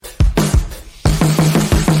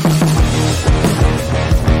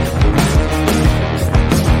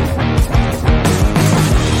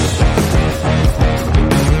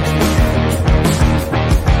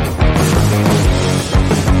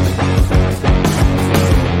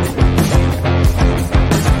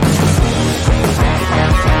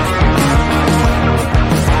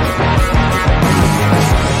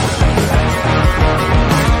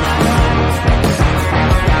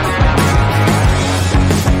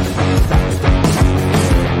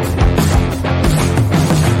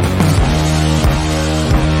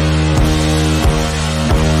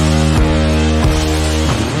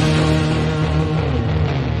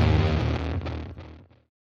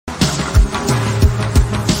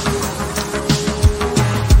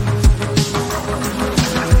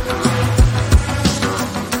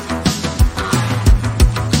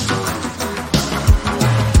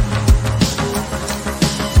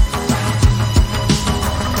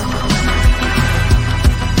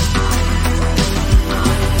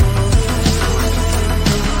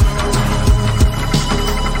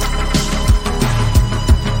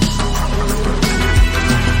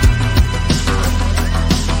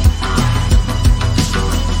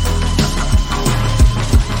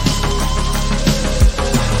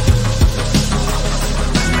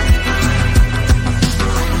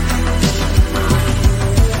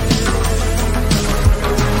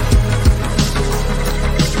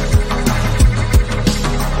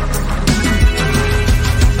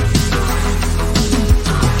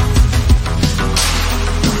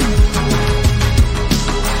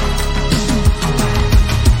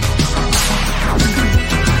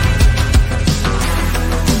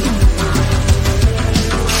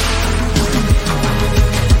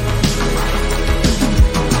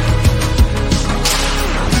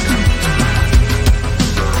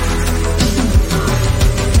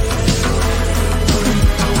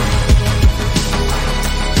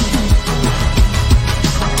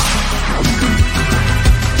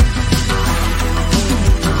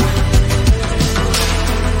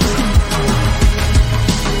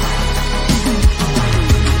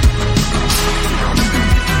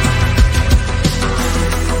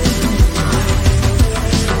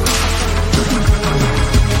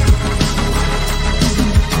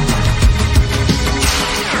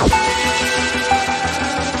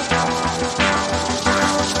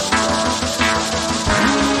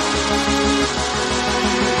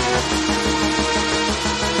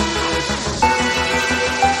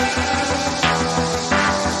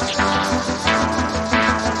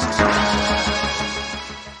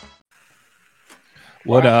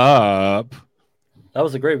What up? That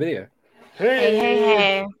was a great video.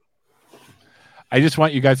 Hey. I just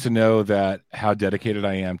want you guys to know that how dedicated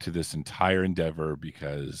I am to this entire endeavor,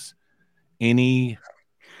 because any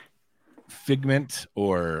figment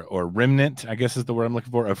or remnant, I guess is the word I'm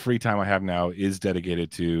looking for, of free time I have now is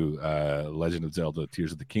dedicated to Legend of Zelda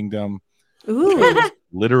Tears of the Kingdom. Ooh.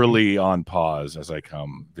 Literally on pause as I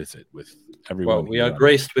come visit with everyone. Well, we are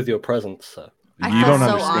graced with your presence. So. You don't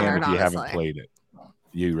so understand honored, if you haven't honestly. played it.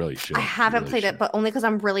 You really should. I haven't played it, but only because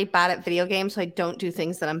I'm really bad at video games, so I don't do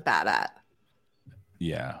things that I'm bad at.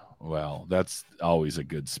 Yeah, well, that's always a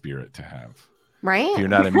good spirit to have. Right? If you're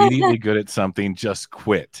not immediately good at something, just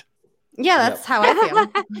quit. Yeah, that's how I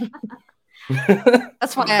feel.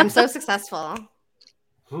 That's why I'm so successful.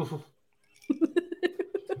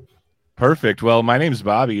 Perfect. Well, my name's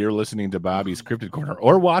Bobby. You're listening to Bobby's Cryptid Corner,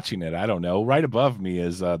 or watching it. I don't know. Right above me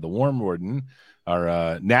is the Worm Warden,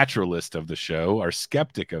 our naturalist of the show, our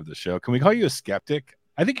skeptic of the show. Can we call you a skeptic?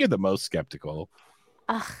 I think you're the most skeptical.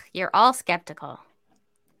 Ugh, you're all skeptical.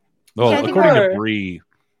 Well, Yeah, according to Bree,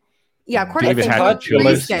 yeah, according David to had to kill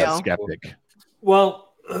Bree's us scale. skeptic.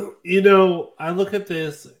 Well, you know, I look at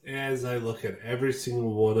this as I look at every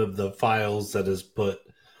single one of the files that is put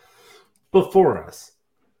before us.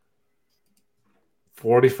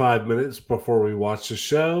 45 minutes before we watch the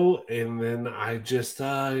show, and then I just,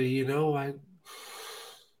 45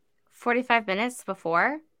 minutes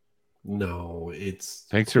before? No, it's...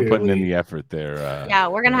 Thanks for putting in the effort there. Yeah,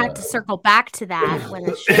 we're going to have to circle back to that when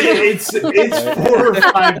the show... it's 4 or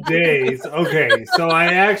 5 days. Okay, so I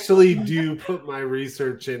actually do put my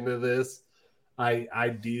research into this.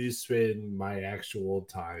 I do spend my actual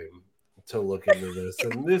time to look into this,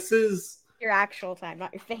 and this is... Your actual time,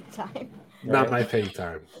 not your fake time. Not my fake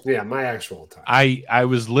time. Yeah, my actual time. I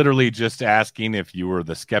was literally just asking if you were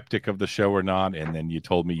the skeptic of the show or not, and then you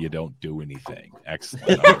told me you don't do anything.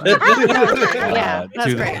 Excellent. Yeah,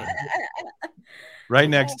 that's great. Right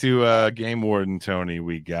next to Game Warden Tony,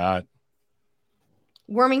 we got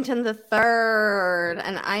Wormington the Third,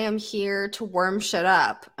 and I am here to worm shit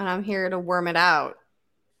up, and I'm here to worm it out.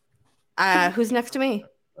 Who's next to me?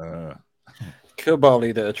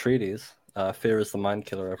 Kobali the Atreides. Fear is the mind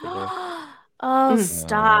killer every day. Oh,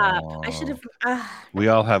 stop. I should have... We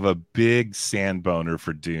all have a big sand boner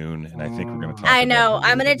for Dune, and I think we're going to talk I know. about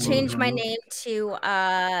I'm going to change my name to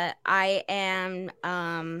I am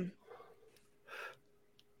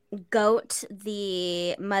Goat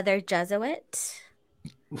the Mother Jesuit.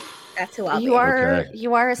 That's who I'll be. You are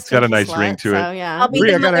a It's got a nice slut, ring to it. so, yeah. I'll be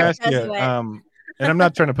Bree, the I gotta Mother ask you, Jesuit. and I'm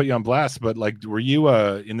not trying to put you on blast, but like, were you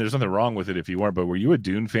and there's nothing wrong with it if you weren't, but were you a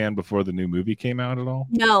Dune fan before the new movie came out at all?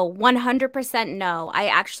 No, 100% no.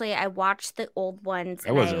 I watched the old ones.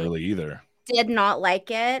 I wasn't really either. Did not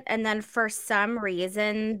like it, and then for some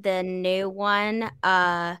reason the new one,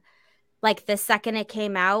 like the second it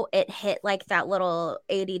came out, it hit like that little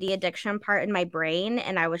ADD addiction part in my brain,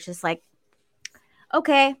 and I was just like,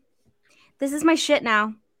 okay, this is my shit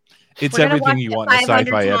now. It's everything you want in a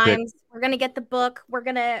sci-fi epic. We're gonna get the book. We're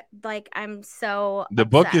gonna I'm so the upset.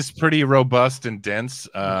 book is pretty robust and dense.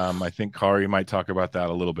 I think Kari might talk about that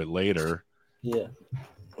a little bit later. Yeah,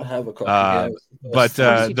 I have a copy. But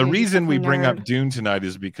the reason we bring up Dune tonight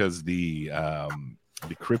is because the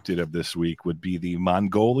cryptid of this week would be the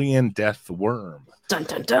Mongolian death worm. Dun,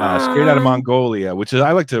 dun, dun. Straight out of Mongolia, which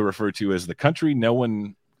I like to refer to as the country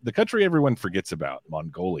everyone forgets about,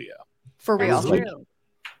 Mongolia. For real.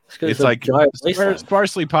 It's like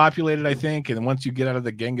sparsely populated, I think. And once you get out of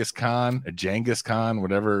the Genghis Khan,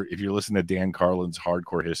 whatever, if you're listening to Dan Carlin's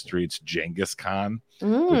Hardcore History, it's Genghis Khan,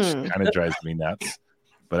 which kind of drives me nuts.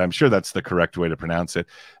 But I'm sure that's the correct way to pronounce it.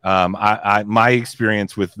 My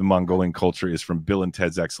experience with the Mongolian culture is from Bill and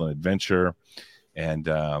Ted's Excellent Adventure, and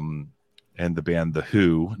the band The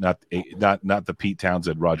Who, not the Pete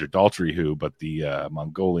Townsend, Roger Daltrey Who, but the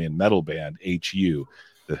Mongolian metal band HU,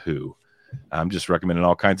 The Who. I'm just recommending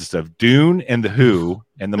all kinds of stuff. Dune and The Who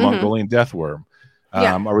and the Mongolian Death Worm.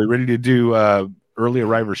 Are we ready to do early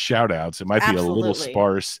arriver shout outs? It might be a little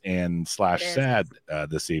sparse and / sad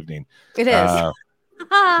this evening. It is.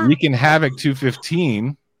 Wreaking Havoc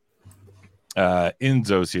 215.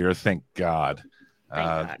 Enzo's here. Thank God.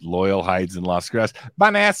 Loyal hides in Las Gracias.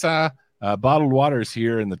 Vanessa. Bottled Waters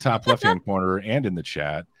here in the top left-hand corner and in the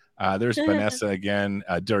chat. There's Vanessa again.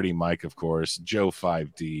 Dirty Mike, of course. Joe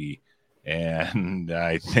 5D. And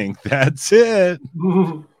I think that's it.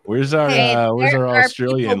 Where's our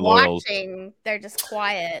Australian loyals? They're just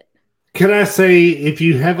quiet. Can I say, if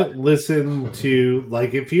you haven't listened to,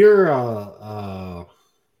 like, if you're a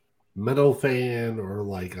metal fan or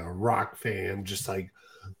like a rock fan, just like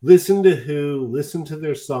listen to Who, listen to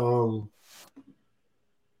their song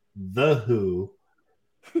The Who,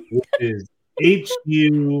 which is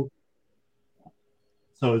HU.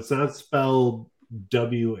 So it's not spelled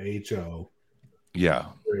WHO. Yeah.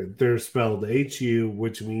 They're spelled HU,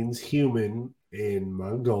 which means human in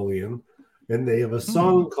Mongolian. And they have a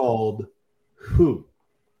song called Who.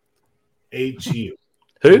 HU.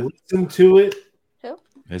 Who? Listen to it.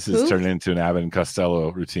 This is turning into an Abbott and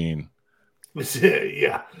Costello routine.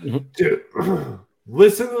 Yeah. Dude,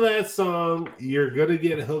 listen to that song. You're going to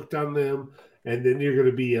get hooked on them. And then you're going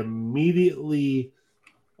to be immediately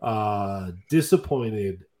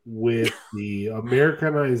disappointed with the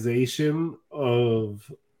Americanization of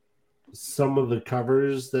some of the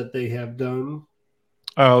covers that they have done.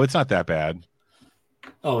 Oh, it's not that bad.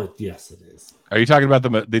 Oh, yes, it is. Are you talking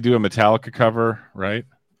about they do a Metallica cover, right?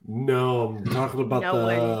 No, I'm talking about no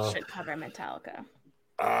one should cover Metallica.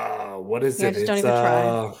 What is it? Just don't even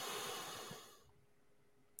try.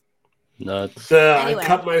 Nuts. Anyway. I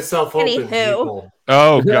cut myself open, people.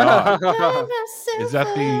 Oh, God. Is that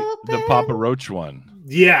the Papa Roach one?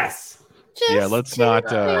 Yes. Yeah, let's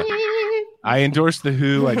not. I endorse The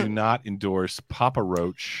Who. I do not endorse Papa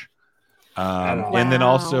Roach. And then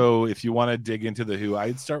also, if you want to dig into The Who,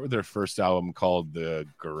 I'd start with their first album called The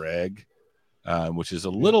Greg, which is a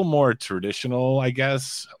little more traditional, I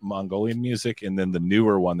guess, Mongolian music. And then the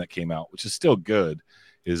newer one that came out, which is still good,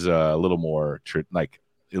 is a little more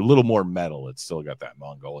a little more metal. It's still got that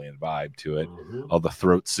Mongolian vibe to it, all the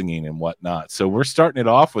throat singing and whatnot. So we're starting it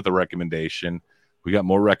off with a recommendation. We got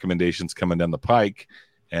more recommendations coming down the pike.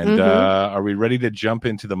 And are we ready to jump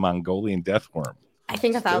into the Mongolian death worm? I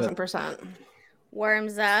think 1,000%.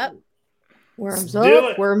 Worms up. Worms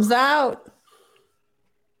up. Worms out.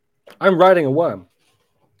 I'm riding a worm.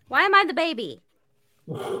 Why am I the baby?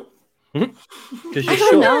 Because I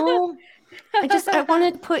don't know. I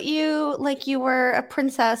wanted to put you like you were a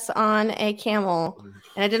princess on a camel,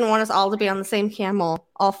 and I didn't want us all to be on the same camel,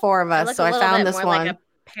 all four of us. So I found this one. Like a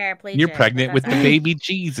paraplegic. You're pregnant with the baby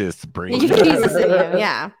Jesus, Bree. Jesus in you,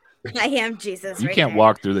 yeah. I am Jesus. You can't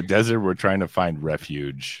walk through the desert. We're trying to find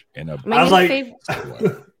refuge in a. My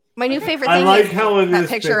new favorite thing. I like is how in that this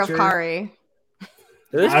picture of Kari.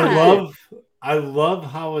 I love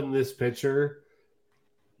how in this picture,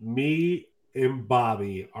 me and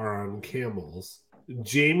Bobby are on camels.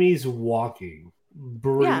 Jamie's walking.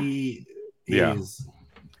 Bree is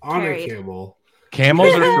on a camel.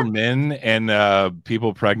 Camels are for men and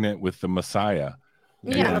people pregnant with the Messiah.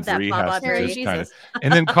 Yeah, and Bree has to just kind of,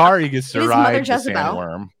 and then Kari gets to ride the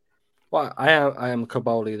sandworm. Well, I am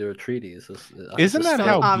Cabal leader Atreides. Isn't that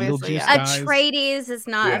how obviously Atreides is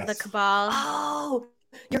not of the Cabal? Oh,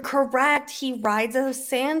 you're correct. He rides a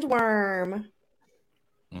sandworm.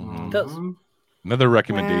 Another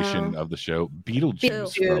recommendation of the show,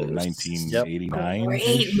 Beetlejuice from 1989.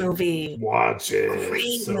 Great movie. Watch it.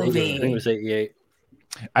 Great movie. I think it was 88.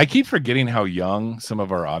 I keep forgetting how young some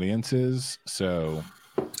of our audience is, so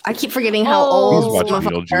I keep forgetting how old some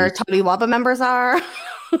of our Toddy Wabba members are.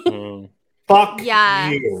 Fuck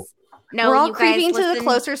yes. you. No, we're all creeping to the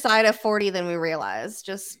closer side of 40 than we realize.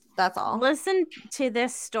 Just that's all. Listen to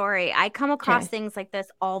this story. I come across things like this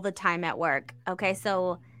all the time at work. Okay,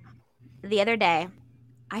 so the other day,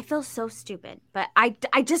 I feel so stupid, but I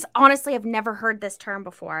just honestly have never heard this term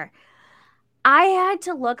before. I had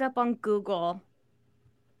to look up on Google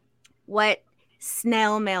what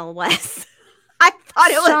snail mail was. I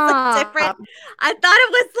thought it was different. I thought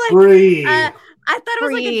it was like I thought it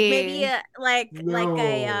was like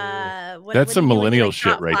maybe that's some millennial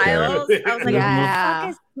shit right there. I was like, what the fuck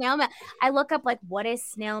is snail mail? I look up like what is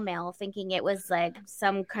snail mail, thinking it was like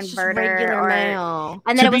some converter or mail.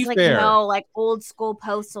 And then it was like no, like old school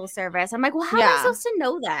postal service. I'm like, well, how am I supposed to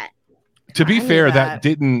know that? To be fair, that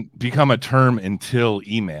didn't become a term until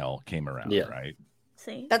email came around, right?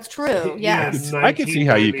 See? That's true. Yes. I can see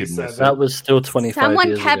how you could miss that. Was still 25 Someone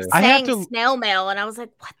years kept ago. saying snail mail, and I was like,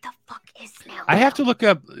 what the fuck is snail mail? I have to look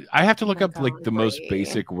up like the most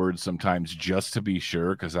basic words sometimes just to be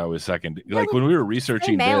sure, because I was like when we were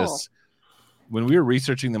researching this, when we were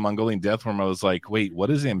researching the Mongolian death worm, I was like, wait, what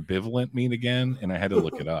does ambivalent mean again? And I had to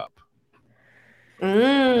look it up.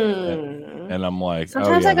 And I'm like,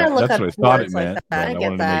 sometimes I gotta look up that's what I thought it like meant, that. but I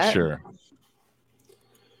wanted to make sure.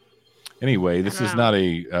 Anyway, this is not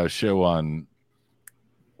a show on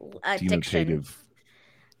denotative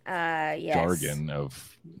jargon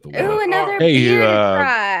of Ooh, another beer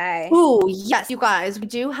try. Ooh, yes, you guys, we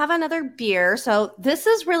do have another beer. So this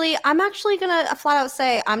is really, I'm actually going to flat out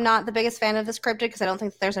say I'm not the biggest fan of this cryptid because I don't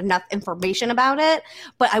think there's enough information about it.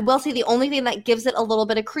 But I will say the only thing that gives it a little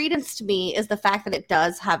bit of credence to me is the fact that it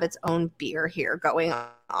does have its own beer here going on.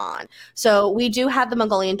 So we do have the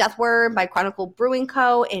Mongolian Death Worm by Chronicle Brewing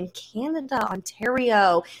Co. in Canada,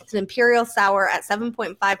 Ontario. It's an imperial sour at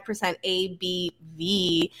 7.5%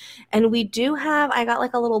 ABV. And we do have, I got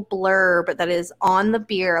like a little blurb that is on the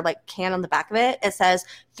beer, like can on the back of it. It says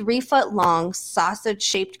 3-foot long sausage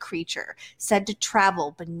shaped creature said to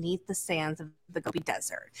travel beneath the sands of the Gobi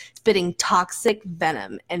Desert, spitting toxic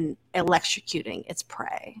venom and electrocuting its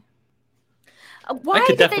prey. Why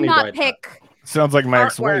did they not pick? Sounds like my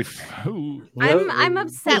ex-wife. I'm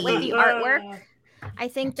upset with the artwork. I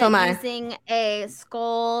think that using a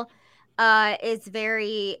skull is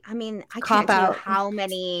very. I mean, I can't tell you how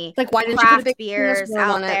many why didn't craft you put beers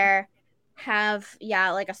out there have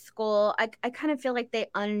like a skull. I kind of feel like they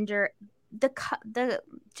under the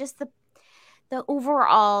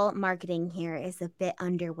overall marketing here is a bit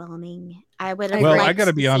underwhelming. I would have liked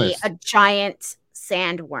to see a giant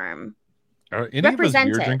sandworm. Are any of us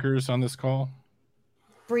beer drinkers on this call?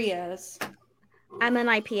 Bria's. I'm an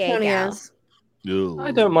IPA gal.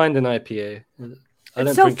 I don't mind an IPA.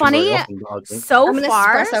 It's so funny. So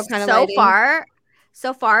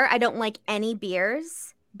far, I don't like any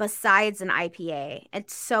beers besides an IPA.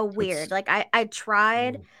 It's so weird. I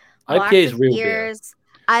tried IPA is real beers. Beer.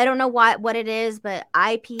 I don't know what it is, but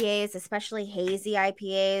IPAs, especially hazy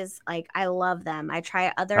IPAs, I love them. I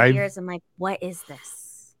try other beers. I'm like, what is this?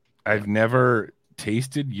 I've never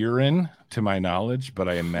tasted urine to my knowledge, but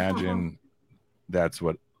I imagine that's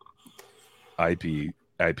what IPA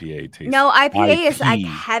tastes. No, IPA is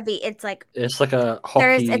heavy. It's like a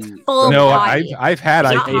hockey. It's full No, body. I've had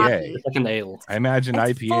IPA. It's like an ale. I imagine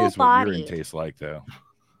IPA is what urine tastes like, though.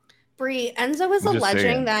 Brie, Enzo is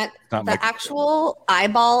alleging that the actual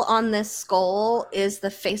eyeball on this skull is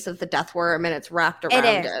the face of the death worm, and it's wrapped around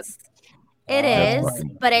it. It is,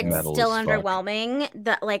 but it's still underwhelming.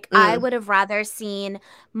 I would have rather seen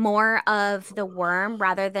more of the worm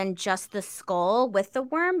rather than just the skull with the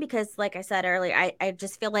worm, because like I said earlier, I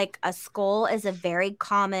just feel like a skull is a very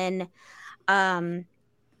common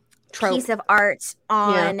piece of art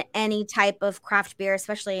on any type of craft beer,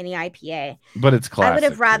 especially any IPA. But it's classic. I would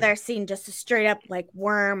have rather seen just a straight up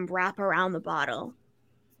worm wrap around the bottle.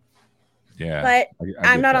 Yeah, but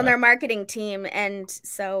I'm not on their marketing team, and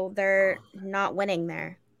so they're not winning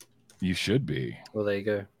there. You should be. Well, there you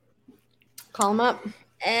go. Call them up.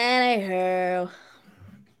 Anywho.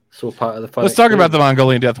 So part of the Let's talk about the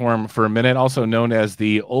Mongolian death worm for a minute, also known as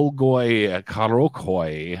the Olgoi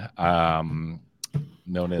Karokoi,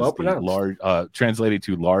 known as the large, translated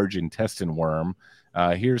to large intestine worm.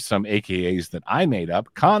 Here's some AKAs that I made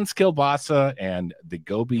up: Khan's Kielbasa and the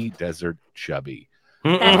Gobi Desert Chubby.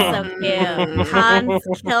 That's so cute. Khan's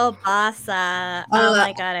Kielbasa. Oh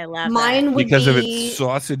my god, I love mine that. Because of its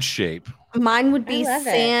sausage shape. Mine would be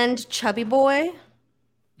Sand Chubby Boy.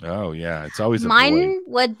 Oh yeah, it's always mine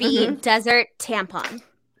would be Desert Tampon.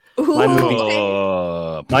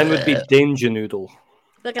 Mine would be Danger Noodle.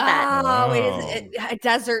 Look at that. Oh, it is a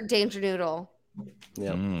Desert Danger Noodle.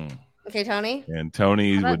 Yeah. Okay, Tony. And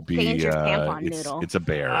Tony's would be it's a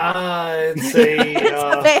bear. It's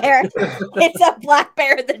a bear. It's a black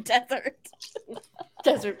bear in the desert.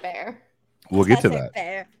 Desert bear. We'll get to that.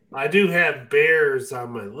 Bear. I do have bears on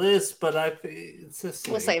my list, but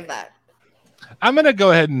we'll save that. I'm gonna go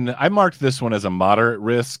ahead and I marked this one as a moderate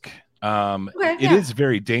risk. It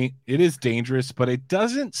is dangerous, but it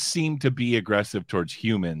doesn't seem to be aggressive towards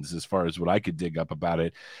humans as far as what I could dig up about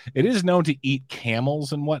it. It is known to eat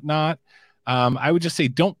camels and whatnot. I would just say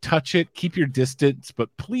don't touch it, keep your distance, but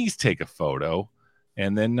please take a photo.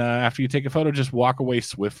 And then after you take a photo, just walk away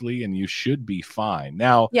swiftly and you should be fine.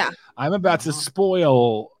 Now, I'm about to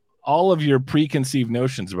spoil all of your preconceived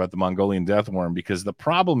notions about the Mongolian death worm, because the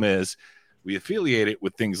problem is we affiliate it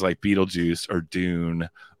with things like Beetlejuice or Dune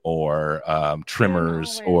or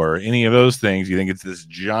Trimmers or any of those things. You think it's this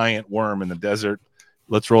giant worm in the desert.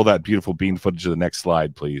 Let's roll that beautiful bean footage to the next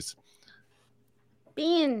slide, please.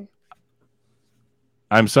 Bean.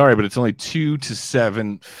 I'm sorry, but it's only 2 to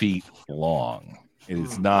 7 feet long. It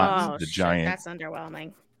is not the giant. That's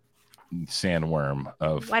underwhelming. Sandworm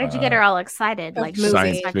of. Why did you get her all excited? Like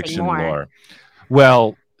science fiction lore.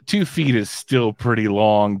 Well, 2 feet is still pretty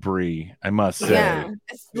long, Bree. I must say. Yeah.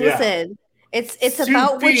 Listen, it's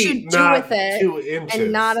about what you do with it,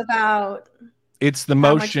 and not about. It's the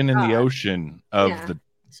motion in the ocean of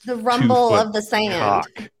the rumble of the sand.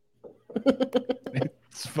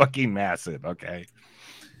 It's fucking massive. Okay.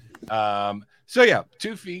 So yeah,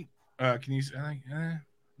 2 feet. Can you?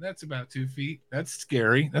 That's about 2 feet. That's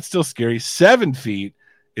scary. That's still scary. 7 feet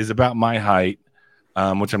is about my height,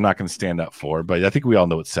 which I'm not going to stand up for, but I think we all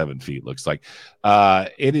know what 7 feet looks like.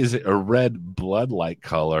 It is a red blood-like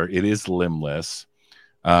color. It is limbless.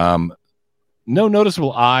 No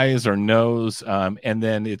noticeable eyes or nose, and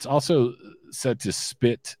then it's also said to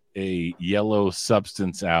spit a yellow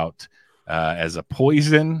substance out as a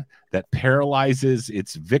poison that paralyzes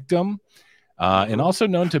its victim, and also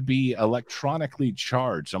known to be electronically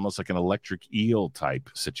charged, almost like an electric eel type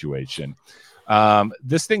situation.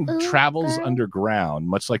 This thing travels underground,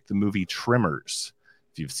 much like the movie Tremors.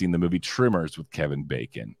 If you've seen the movie Tremors with Kevin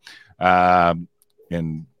Bacon and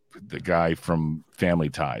the guy from Family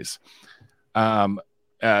Ties.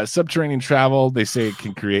 Subterranean travel, they say it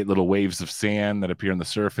can create little waves of sand that appear on the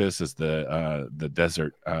surface as the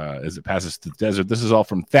desert as it passes through the desert. This is all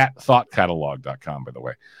from thoughtcatalog.com, by the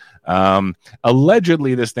way.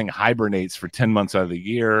 Allegedly, this thing hibernates for 10 months out of the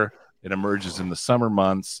year. It emerges in the summer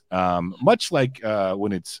months, much like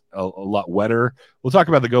when it's a lot wetter. We'll talk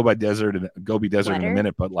about the Gobi Desert in a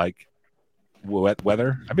minute, but like wet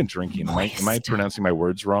weather. I've been drinking. Am I pronouncing my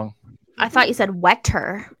words wrong? I thought you said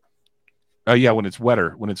wetter. Oh yeah, when it's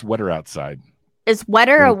wetter outside. Is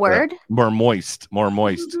wetter a word? More moist.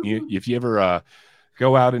 If you ever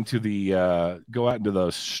go out into the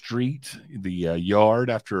street, the yard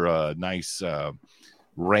after a nice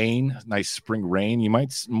nice spring rain, you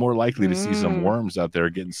might more likely to see some worms out there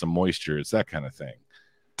getting some moisture. It's that kind of thing.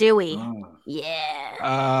 Dewy.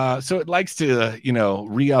 Yeah. So it likes to,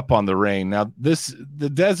 re-up on the rain. Now the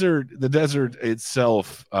desert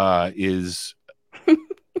itself is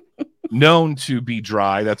known to be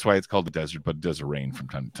dry. That's why it's called the desert, but it does rain from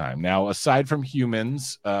time to time. Now, aside from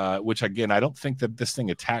humans, which again, I don't think that this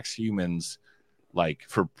thing attacks humans like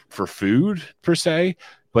for food per se,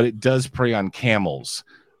 but it does prey on camels.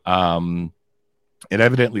 It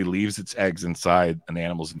evidently leaves its eggs inside an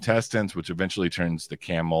animal's intestines, which eventually turns the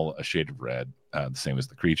camel a shade of red, the same as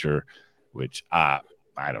the creature, which I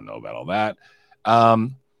don't know about all that.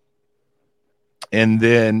 And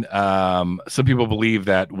then some people believe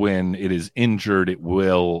that when it is injured, it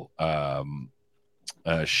will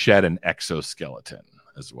shed an exoskeleton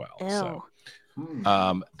as well. Ew. So,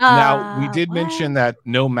 now, we did mention that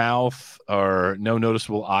no mouth or no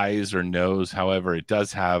noticeable eyes or nose. However, it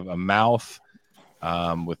does have a mouth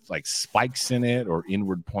with like spikes in it or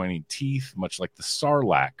inward pointing teeth, much like the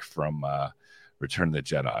Sarlacc from Return of the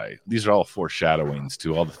Jedi. These are all foreshadowings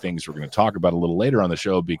to all the things we're going to talk about a little later on the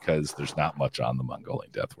show, because there's not much on the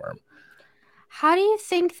Mongolian deathworm. How do you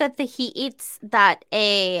think that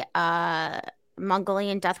a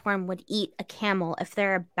Mongolian deathworm would eat a camel if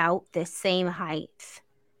they're about the same height?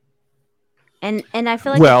 And I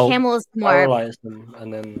feel like a camel is more paralyze them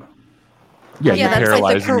and then you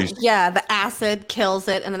paralyze them. The acid kills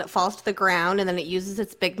it, and then it falls to the ground, and then it uses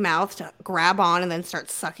its big mouth to grab on and then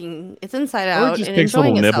starts sucking its inside out and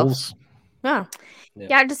enjoying itself. Nibbles. Yeah,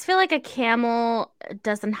 I just feel like a camel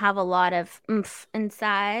doesn't have a lot of oomph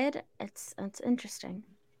inside. It's interesting.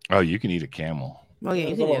 Oh, you can eat a camel. Oh yeah,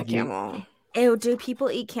 you can eat a camel. Ew, do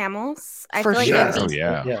people eat camels? I feel like I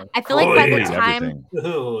feel like by the time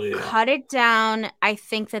cut it down, I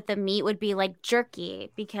think that the meat would be like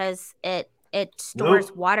jerky because it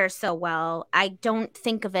stores water so well. I don't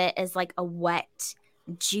think of it as like a wet,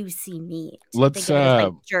 juicy meat. Let's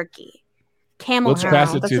like jerky. Camel. Let's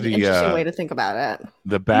pass it That's to an the interesting way to think about it.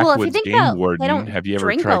 The backwoods game warden. Have you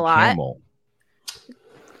ever tried camel?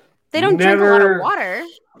 They don't drink a lot of water.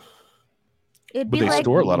 It'd be they like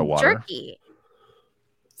store a lot of water. Jerky.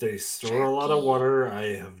 They store a lot of water.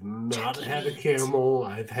 I have not had a camel.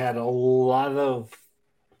 I've had a lot of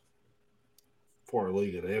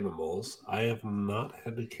four-legged animals. I have not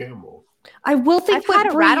had a camel. I will think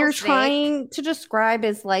what you're trying to describe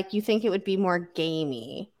is like you think it would be more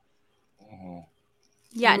gamey.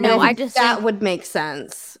 Yeah, no, I just that would make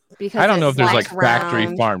sense because I don't know if there's like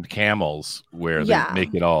factory farmed camels where they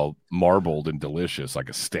make it all marbled and delicious like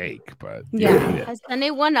a steak, but Has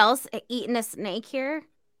anyone else eaten a snake here?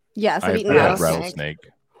 Yes, I've eaten rattlesnake.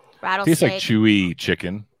 Tastes like chewy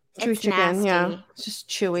chicken. Chewy chicken, yeah. It's just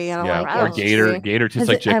chewy. I don't like or gator. Gator tastes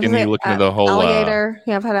like chicken. You look into the whole alligator.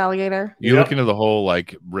 I've had alligator. You look into the whole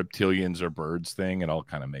like reptilians or birds thing, it all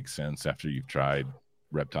kind of makes sense after you've tried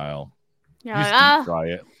reptile. Yeah, try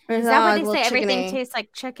it. Is that what they say? Everything tastes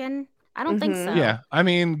like chicken? I don't think so. Yeah, I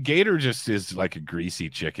mean, gator just is like a greasy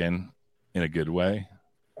chicken in a good way.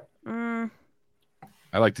 I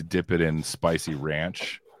like to dip it in spicy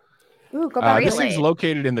ranch. Ooh, this thing's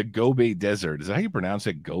located in the Gobi Desert. Is that how you pronounce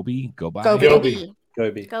it? Gobi? Gobi.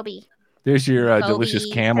 There's your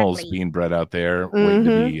delicious camels friendly. being bred out there, waiting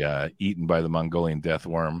to be eaten by the Mongolian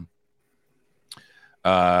deathworm.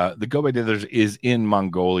 The Gobi Desert is in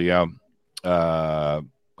Mongolia,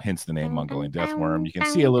 hence the name Mongolian deathworm. You can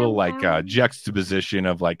see a little like juxtaposition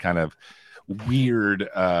of like kind of weird,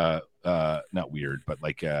 not weird, but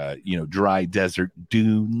like dry desert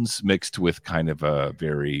dunes mixed with kind of a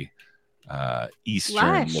very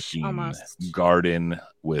eastern looking garden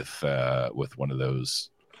with one of those.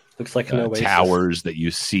 Looks like an towers that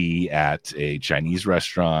you see at a Chinese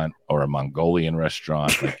restaurant or a Mongolian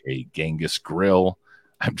restaurant, like a Genghis grill.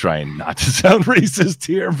 I'm trying not to sound racist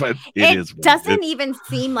here, but it doesn't even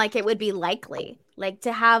seem like it would be likely, like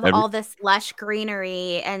to have all this lush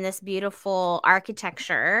greenery and this beautiful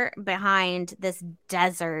architecture behind this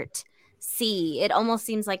desert sea. It almost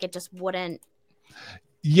seems like it just wouldn't.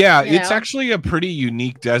 Yeah, it's actually a pretty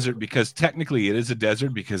unique desert because technically it is a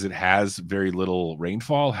desert because it has very little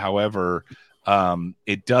rainfall. However,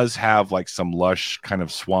 it does have like some lush kind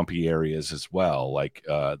of swampy areas as well, like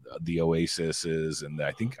the oases, and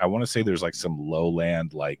I want to say there's like some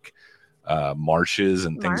lowland like marshes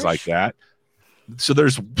and things like that. So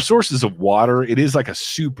there's sources of water. It is like a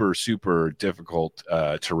super, super difficult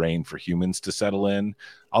terrain for humans to settle in.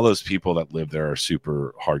 All those people that live there are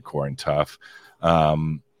super hardcore and tough.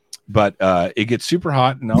 But it gets super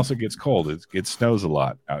hot and also gets cold. It snows a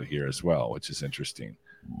lot out here as well, which is interesting.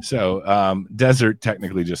 So desert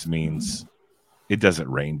technically just means it doesn't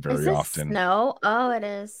rain very often. Snow? Oh, it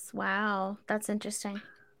is. Wow, that's interesting.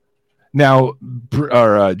 Now,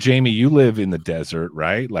 Jamie, you live in the desert,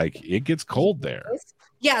 right? Like it gets cold there.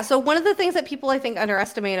 Yeah, so one of the things that people I think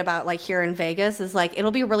underestimate about like here in Vegas is like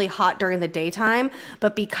it'll be really hot during the daytime,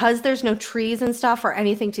 but because there's no trees and stuff or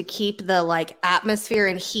anything to keep the like atmosphere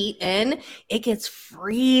and heat in, it gets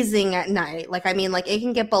freezing at night. Like I mean, like it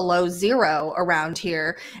can get below 0 around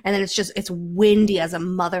here, and then it's windy as a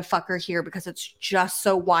motherfucker here because it's just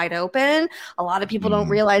so wide open. A lot of people don't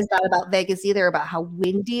realize that about Vegas either, about how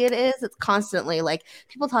windy it is. It's constantly like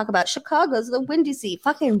people talk about Chicago's the windy sea.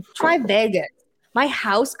 Fucking try Vegas. My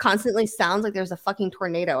house constantly sounds like there's a fucking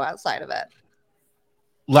tornado outside of it.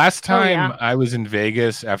 Last time I was in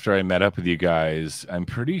Vegas after I met up with you guys, I'm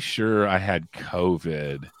pretty sure I had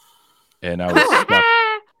COVID and I was stuck.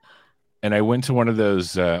 And I went to one of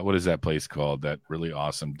those, what is that place called? That really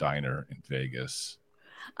awesome diner in Vegas.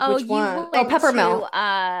 Oh, which one? Peppermill.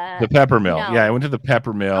 The Peppermill. No. Yeah, I went to the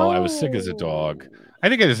Peppermill. I was sick as a dog. I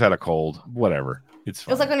think I just had a cold. Whatever. It's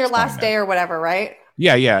fine. It was like on your last day or whatever, right?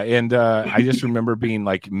 Yeah. And I just remember being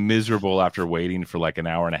like miserable after waiting for like an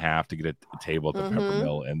hour and a half to get a table at the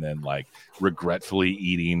Peppermill, and then like regretfully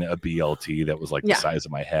eating a BLT that was like the size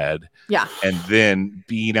of my head. Yeah. And then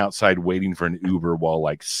being outside waiting for an Uber while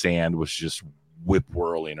like sand was just whip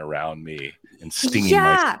whirling around me and stinging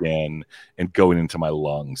my skin and going into my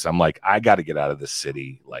lungs. I'm like, I got to get out of this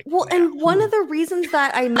city. Like, well, now. And one of the reasons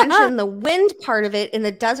that I mentioned the wind part of it in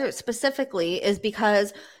the desert specifically is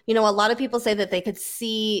because, you know, a lot of people say that they could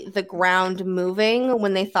see the ground moving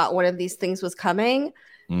when they thought one of these things was coming.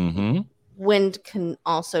 Wind can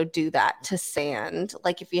also do that to sand.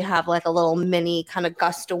 Like if you have like a little mini kind of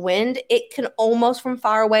gust of wind, it can almost from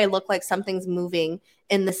far away look like something's moving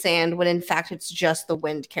in the sand when in fact it's just the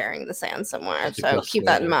wind carrying the sand somewhere. So keep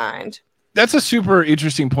that in mind. That's a super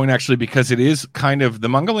interesting point, actually, because it is kind of the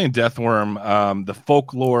Mongolian deathworm. The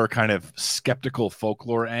folklore, kind of skeptical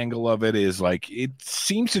folklore angle of it is like it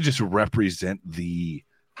seems to just represent the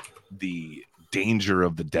danger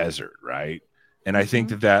of the desert, right? And I think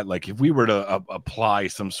that like if we were to apply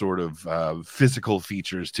some sort of physical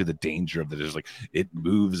features to the danger of the desert, like it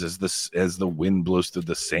moves as the wind blows through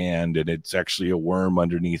the sand, and it's actually a worm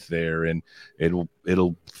underneath there, and it'll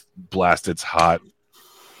blast its hot,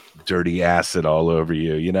 dirty acid all over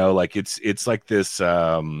you. You know, like it's like this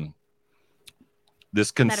this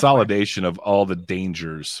consolidation of all the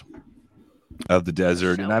dangers of the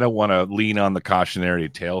desert. And I don't want to lean on the cautionary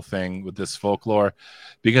tale thing with this folklore,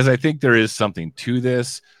 because I think there is something to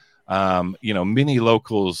this. You know, many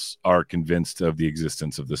locals are convinced of the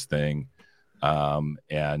existence of this thing.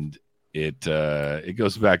 And it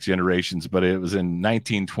goes back generations, but it was in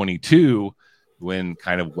 1922 when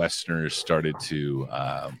kind of Westerners started to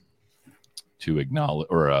acknowledge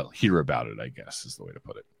or hear about it, I guess is the way to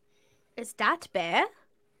put it. Is that bear?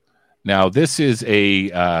 Now, this is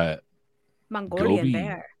a Mongolian Gobi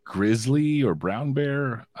bear. Grizzly or brown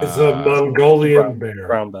bear? It's a Mongolian bear.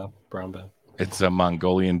 Brown bear. It's a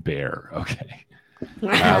Mongolian bear. Okay.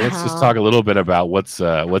 Let's just talk a little bit about what's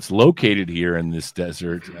located here in this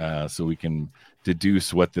desert, so we can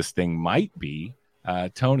deduce what this thing might be.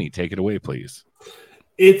 Tony, take it away, please.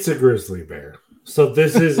 It's a grizzly bear. So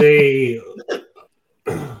this is a...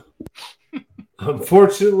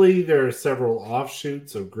 Unfortunately, there are several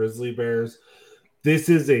offshoots of grizzly bears. This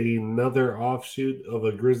is another offshoot of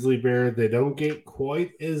a grizzly bear. They don't get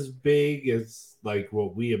quite as big as like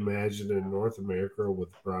what we imagine in North America with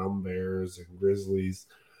brown bears and grizzlies,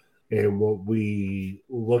 and what we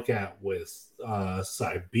look at with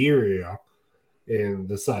Siberia and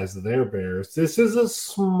the size of their bears. This is a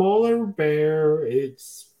smaller bear.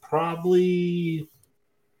 It's probably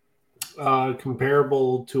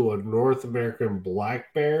comparable to a North American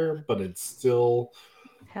black bear, but it's still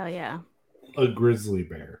hell yeah, a grizzly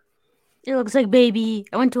bear. It looks like baby.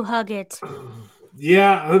 I want to hug it.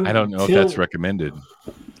 Yeah, I don't know if that's recommended.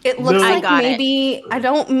 It looks like maybe, I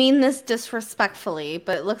don't mean this disrespectfully,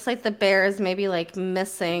 but it looks like the bear is maybe like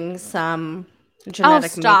missing some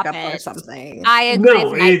genetic makeup or something. I agree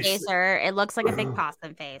with my facer. It looks like a big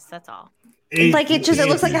possum face. That's all. It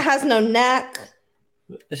looks like it has no neck.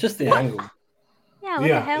 It's just the angle. Yeah, what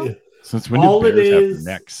the hell? Since when do bears have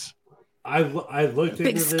necks? I looked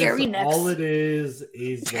into this. Scary necks. All it is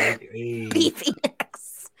like a beefy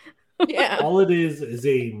necks. Yeah. All it is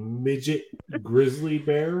a midget grizzly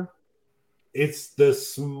bear. It's the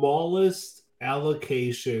smallest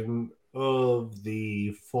allocation of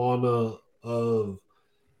the fauna of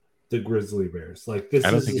the grizzly bears. Like this,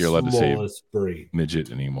 I don't think you're allowed to say breed.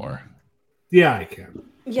 Midget anymore. Yeah, I can.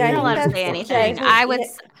 Yeah, I don't allowed to say anything. I would.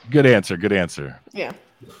 Good answer. Yeah.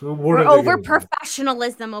 We're over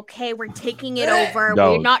professionalism, okay? We're taking it over.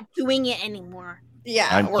 No. We're not doing it anymore. Yeah,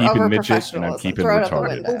 I'm keeping midget and I'm keeping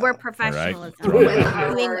retarded. Over professionalism.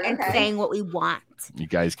 We're doing and saying what we want. You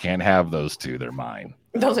guys can't have those two. They're mine.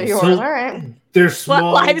 Those are yours. All right. They're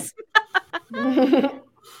small. What lives?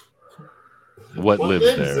 What lives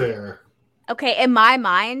there? Okay, in my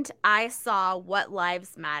mind, I saw What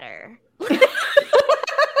Lives Matter.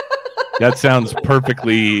 That sounds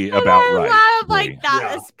perfectly about right. Like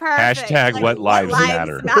that is perfect. Hashtag like, what lives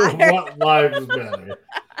matter. What lives matter.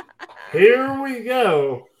 Here we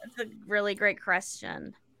go. That's a really great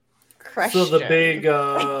question. So the big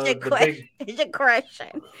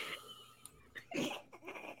question.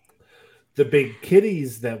 The big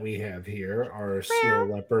kitties that we have here are snow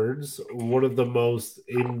leopards, one of the most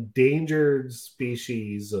endangered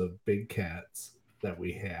species of big cats that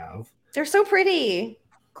we have. They're so pretty.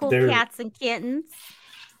 Cool cats and kittens.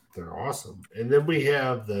 They're awesome. And then we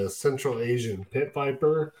have the Central Asian pit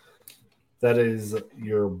viper. That is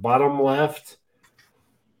your bottom left.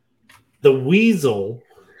 The weasel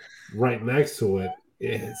right next to it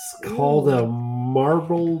is called a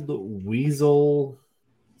marbled weasel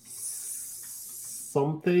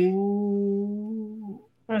something.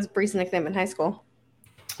 That was Bree's nickname in high school.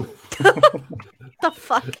 The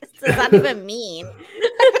fuck does that even mean?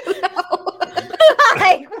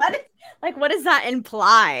 What does that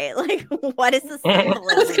imply? Like, what is the symbolism?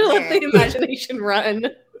 Let's go let the imagination run.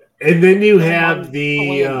 And then you have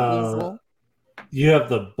the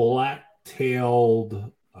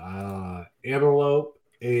black-tailed antelope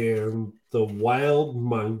and the wild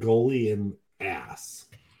Mongolian ass.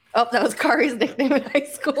 Oh, that was Kari's nickname in high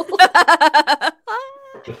school.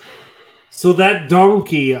 So that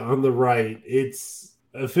donkey on the right, its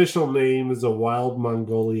official name is a wild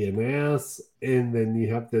Mongolian ass, and then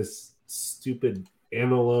you have this stupid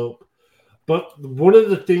antelope. But one of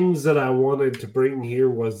the things that I wanted to bring here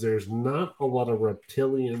was there's not a lot of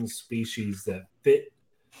reptilian species that fit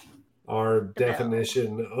our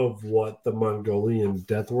definition of what the Mongolian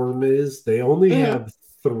deathworm is. They only have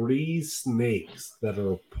 3 snakes that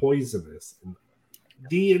are poisonous in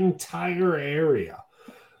the entire area,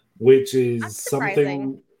 which is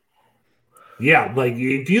something. Yeah, like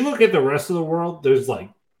if you look at the rest of the world, there's like,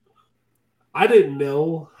 I didn't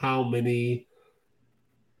know how many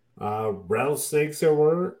rattlesnakes there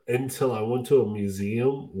were until I went to a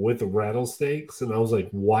museum with rattlesnakes, and I was like,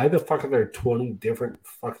 why the fuck are there 20 different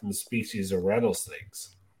fucking species of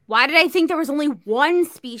rattlesnakes? Why did I think there was only one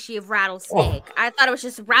species of rattlesnake? I thought it was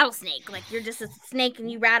just a rattlesnake. Like, you're just a snake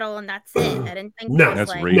and you rattle and that's it. I didn't think no, that's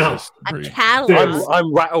like racist. A catalog.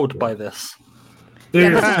 I'm rattled by this.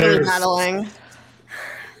 This is really rattling.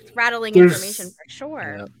 It's rattling information for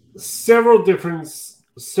sure. Yeah.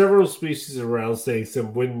 Several species of rattlesnakes,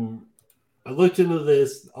 and when I looked into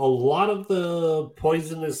this, a lot of the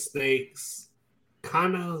poisonous snakes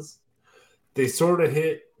they sort of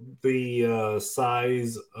hit the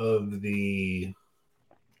size of the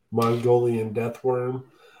Mongolian deathworm,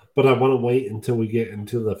 but I want to wait until we get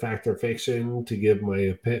into the fact or fiction to give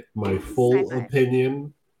my full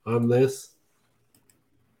opinion on this.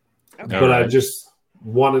 Okay. But I just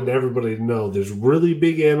wanted everybody to know there's really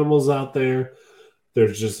big animals out there.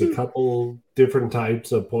 There's just a couple different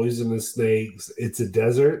types of poisonous snakes. It's a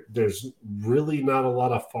desert. There's really not a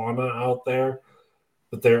lot of fauna out there,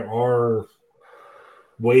 but there are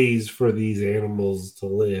ways for these animals to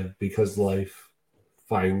live because life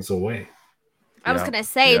finds a way. I was going to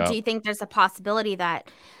say, do you think there's a possibility that,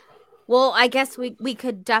 well, I guess we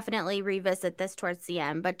could definitely revisit this towards the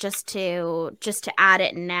end, but just to add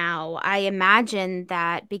it now, I imagine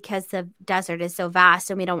that because the desert is so vast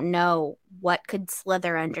and we don't know what could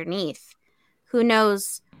slither underneath, who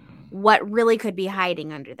knows what really could be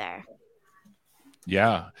hiding under there.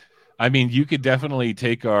 Yeah. I mean, you could definitely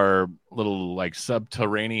take our little like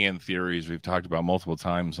subterranean theories we've talked about multiple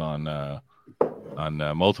times on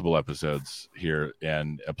multiple episodes here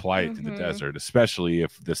and apply it to the desert, especially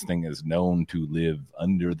if this thing is known to live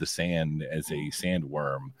under the sand as a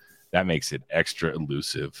sandworm. That makes it extra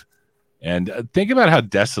elusive. And think about how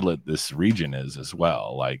desolate this region is as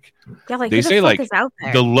well. Like, they say, like,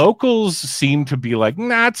 the locals seem to be like,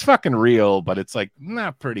 nah, it's fucking real, but it's like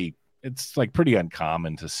not pretty. It's like pretty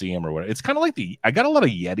uncommon to see him or whatever. It's kind of like I got a lot of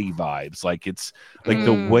Yeti vibes. Like, it's like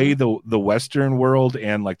the way the Western world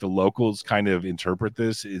and like the locals kind of interpret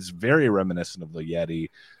this is very reminiscent of the Yeti,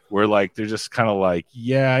 where like they're just kind of like,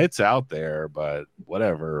 yeah, it's out there, but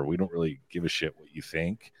whatever. We don't really give a shit what you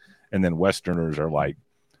think. And then Westerners are like,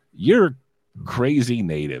 you're crazy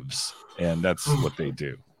natives, and that's what they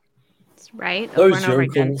do. That's right. Those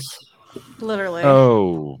yokels. Literally.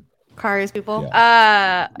 Oh. Kari's people.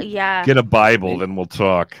 Yeah. Get a Bible, then we'll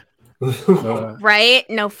talk. Right?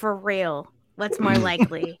 No, for real. What's more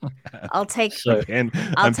likely? I'll take. I'm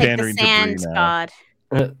take the sand god.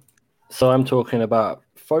 So I'm talking about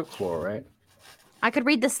folklore, right? I could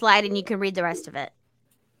read the slide, and you can read the rest of it.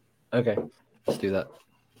 Okay, let's do that.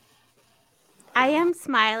 I am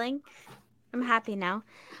smiling. I'm happy now.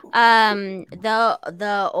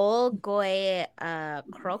 The old goy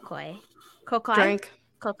krokoi. Drink.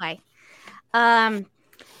 Kokai.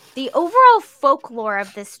 The overall folklore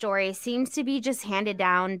of this story seems to be just handed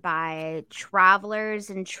down by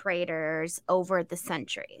travelers and traders over the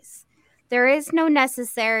centuries. There is no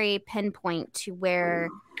necessary pinpoint to where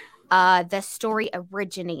the story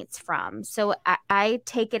originates from. So I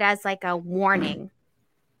take it as like a warning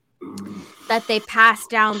that they pass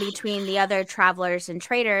down between the other travelers and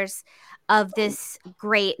traders of this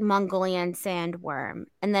great Mongolian sandworm.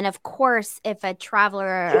 And then, of course, if a traveler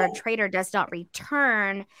or a trader does not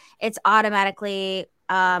return, it's automatically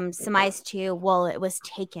surmised to, well, it was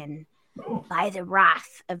taken by the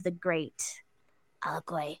wrath of the great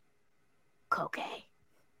Algoy Koke.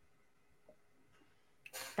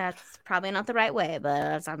 That's probably not the right way,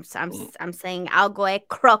 but I'm saying Algoy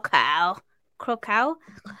Krokau. Krokau?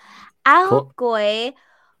 Algoy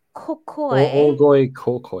Kokoi. Algoy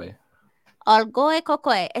Kokoi. Algoy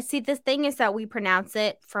Kokoi. See, the thing is that we pronounce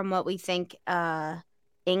it from what we think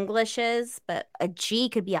English is, but a G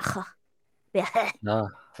could be a H. No,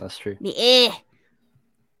 that's true.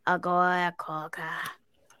 Algoy Koka.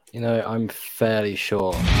 You know, I'm fairly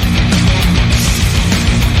sure.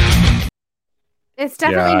 It's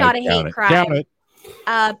definitely not a hate crime. Count it.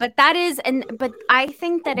 But that is, but I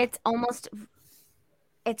think that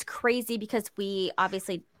it's crazy because we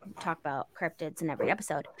obviously talk about cryptids in every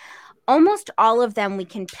episode. Almost all of them we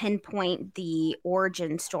can pinpoint the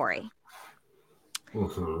origin story.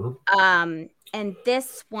 And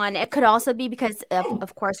this one, it could also be because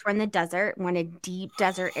of course we're in the desert. We're in a deep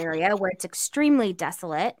desert area where it's extremely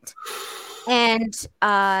desolate. And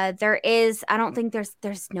I don't think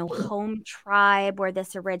there's no home tribe where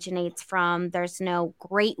this originates from. There's no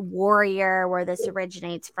great warrior where this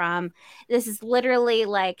originates from. This is literally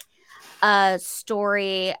like a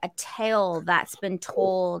story, a tale that's been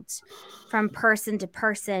told from person to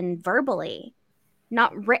person verbally,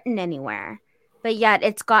 not written anywhere. But yet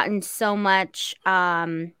it's gotten so much,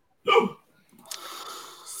 so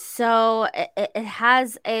it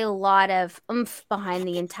has a lot of oomph behind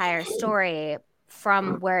the entire story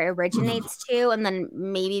from where it originates to, and then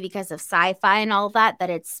maybe because of sci-fi and all that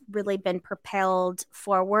it's really been propelled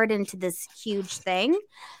forward into this huge thing.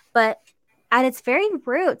 But at its very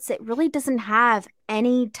roots, it really doesn't have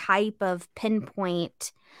any type of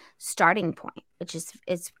pinpoint starting point, which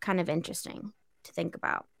is kind of interesting to think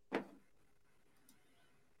about.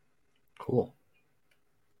 Cool.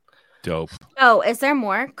 Dope. Oh, is there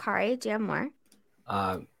more? Kari, do you have more?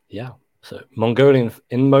 Yeah. So Mongolian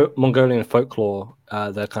folklore,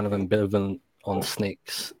 they're kind of ambivalent on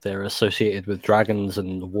snakes. They're associated with dragons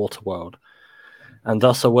and the water world, and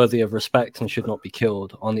thus are worthy of respect and should not be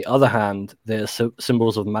killed. On the other hand, they're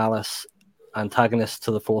symbols of malice, antagonists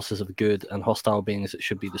to the forces of good, and hostile beings that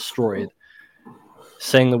should be destroyed.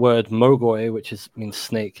 saying the word mogoi, which means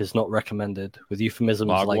snake, is not recommended, with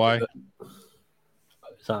euphemisms Mogwai? like...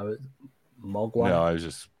 Is that it? Mogwai? No, I was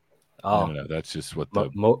just... No, that's just what the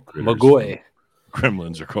mogoi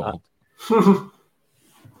gremlins are called.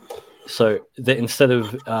 So instead of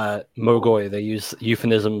mogoi, they use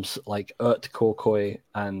euphemisms like korkoi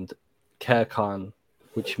and kerkan,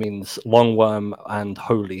 which means longworm and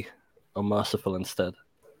holy or merciful instead.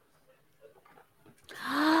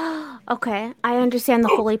 Okay, I understand the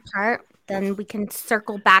holy part. Then we can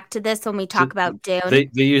circle back to this when we talk about Dune. They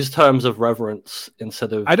use terms of reverence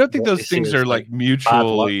instead of... I don't think those things are like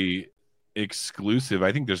mutually exclusive.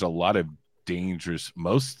 I think there's a lot of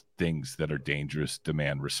most things that are dangerous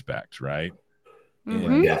demand respect, right?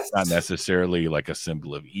 And it's not necessarily like a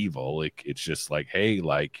symbol of evil. It's just like, hey,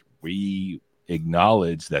 like we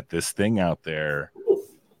acknowledge that this thing out there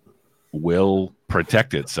will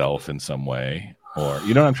protect itself in some way, or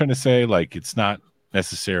you know what I'm trying to say? Like it's not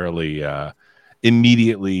necessarily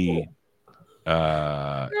immediately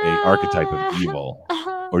a archetype of evil,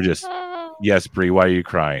 or just yes, Bree, why are you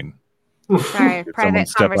crying? Sorry, did someone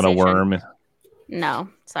step on a worm? No,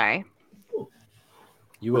 sorry.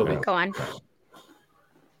 You will be. Go on.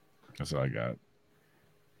 That's all I got.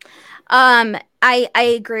 I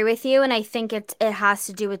agree with you, and I think it has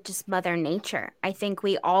to do with just Mother Nature. I think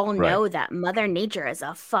we all know that Mother Nature is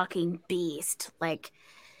a fucking beast. Like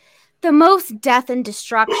the most death and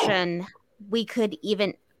destruction we could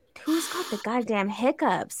even. Who's got the goddamn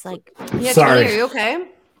hiccups? Like, yeah, Tony, are you okay?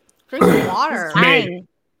 Drink some water. Fine.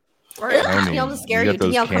 Or Danielle to scare you.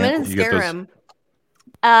 Danielle, come in and scare him.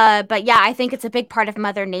 But yeah, I think it's a big part of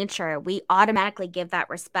Mother Nature. We automatically give that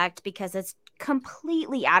respect because it's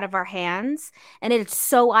completely out of our hands, and it's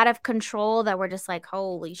so out of control that we're just like,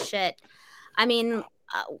 holy shit. I mean,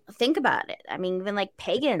 think about it. I mean, even like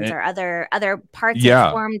pagans or other parts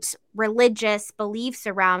of formed religious beliefs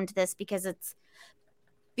around this, because it's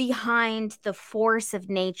behind the force of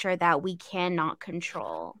nature that we cannot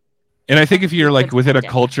control. And I think if you're like within a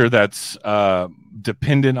culture that's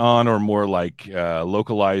dependent on or more like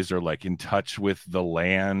localized or like in touch with the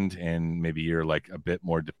land, and maybe you're like a bit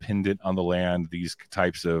more dependent on the land, these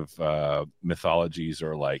types of mythologies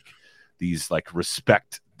or like these like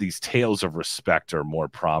respect, these tales of respect are more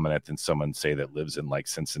prominent than someone, say, that lives in like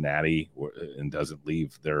Cincinnati and doesn't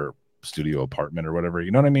leave their studio apartment or whatever.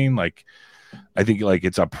 You know what I mean? Like, I think like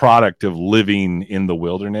it's a product of living in the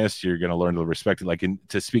wilderness. You're going to learn to respect it. Like,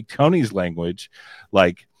 to speak Tony's language,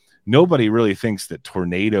 like nobody really thinks that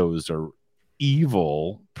tornadoes are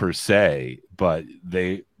evil per se, but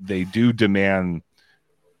they do demand.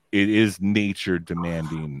 It is nature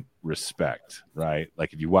demanding respect, right?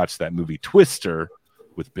 Like if you watch that movie Twister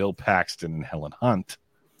with Bill Paxton and Helen Hunt.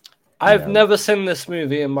 I've never seen this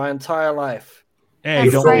movie in my entire life. Hey,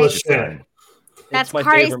 don't waste your time. That's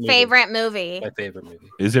Kari's favorite movie. My favorite movie.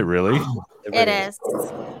 Is it really? It is.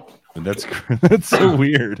 That's so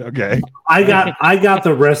weird. Okay. I got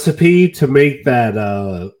the recipe to make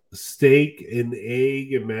that steak and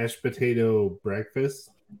egg and mashed potato breakfast.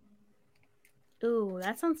 Ooh,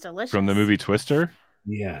 that sounds delicious. From the movie Twister?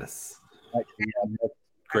 Yes.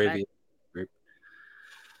 Gravy.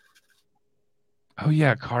 Oh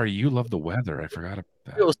yeah, Kari, you love the weather. I forgot about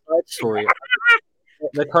that. Little side story.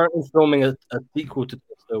 They're currently filming a sequel to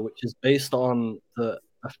Twister, which is based on a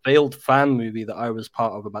failed fan movie that I was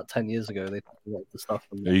part of about 10 years ago. They took a lot of the stuff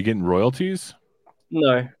from there. Are you getting royalties?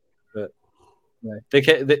 No, but no.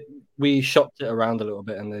 We shopped it around a little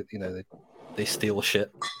bit, and they steal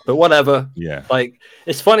shit. But whatever. Yeah. Like,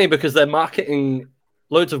 it's funny because they're marketing.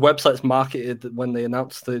 Loads of websites marketed when they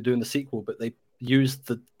announced they're doing the sequel, but they used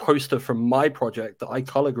the poster from my project that I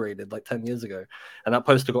color graded like 10 years ago, and that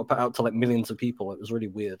poster got put out to like millions of people. It was really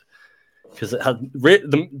weird because it had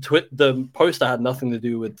the poster had nothing to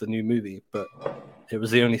do with the new movie, but it was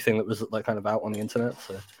the only thing that was like kind of out on the internet.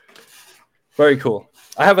 So very cool.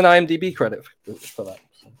 I have an IMDb credit for that.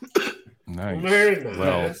 So. Nice. Very nice.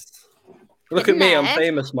 Well, look at me, I'm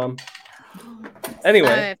famous, Mum. Anyway,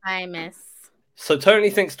 so famous. So Tony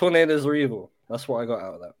thinks tornadoes are evil. That's what I got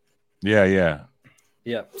out of that. Yeah.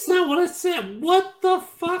 That's not what I said. What the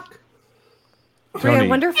fuck? Tony, I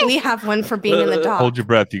wonder if we have one for being in the dark. Hold your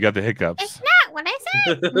breath. You got the hiccups. It's not what I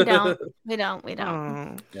said. We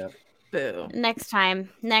don't. Yeah. Boo. Next time.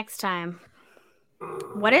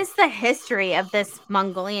 What is the history of this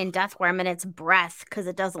Mongolian deathworm and its breath? Because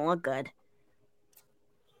it doesn't look good.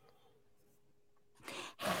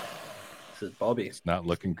 This is Bobby. It's not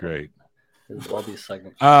looking great. This is Bobby's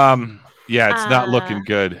segment. Yeah, it's not looking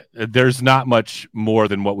good. There's not much more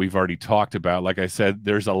than what we've already talked about. Like I said,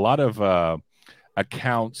 there's a lot of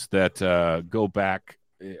accounts that go back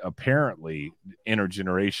apparently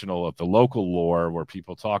intergenerational of the local lore where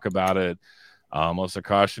people talk about it. Almost a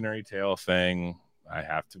cautionary tale thing. I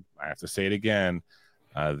have to say it again.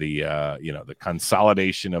 The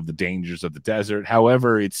consolidation of the dangers of the desert.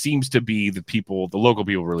 However, it seems to be the local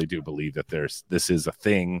people really do believe that this is a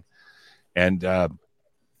thing, and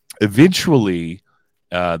eventually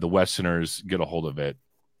the Westerners get a hold of it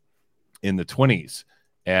in the 1920s.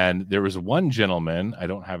 And there was one gentleman, I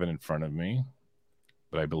don't have it in front of me,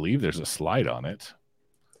 but I believe there's a slide on it.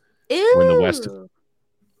 Ew. When the West,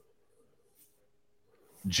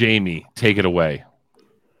 Jamie, take it away.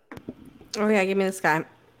 Oh yeah, give me this guy.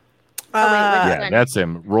 That's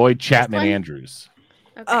him, Roy Chapman Andrews.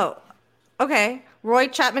 Okay. Oh, okay. Roy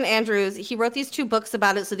Chapman Andrews. He wrote these 2 books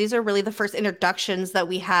about it. So these are really the first introductions that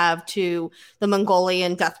we have to the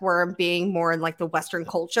Mongolian death worm being more in like the Western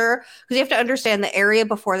culture. Because you have to understand the area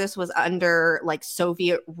before this was under like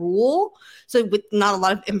Soviet rule. So not a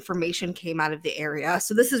lot of information came out of the area.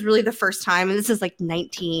 So this is really the first time. And this is like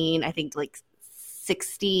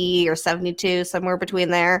 60 or 72, somewhere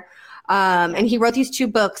between there. And he wrote these 2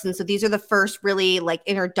 books. And so these are the first really like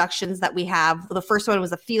introductions that we have. The first one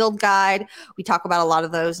was a field guide. We talk about a lot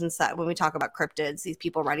of those when we talk about cryptids, these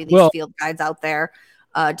people writing these field guides out there,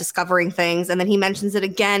 discovering things. And then he mentions it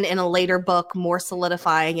again in a later book, more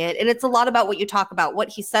solidifying it. And it's a lot about what you talk about. What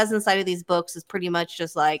he says inside of these books is pretty much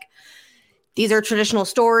just like, these are traditional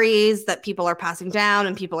stories that people are passing down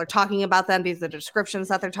and people are talking about them. These are the descriptions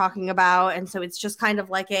that they're talking about. And so it's just kind of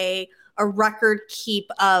like a record keep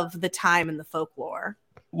of the time in the folklore.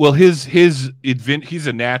 Well, he's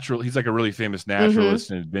a natural. He's like a really famous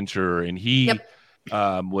naturalist and adventurer. And he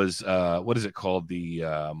was, what is it called? The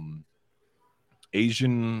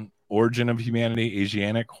Asianic origin of humanity.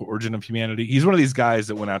 He's one of these guys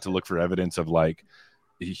that went out to look for evidence of like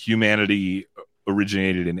humanity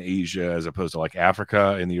originated in Asia as opposed to like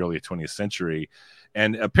Africa in the early 20th century.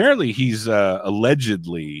 And apparently he's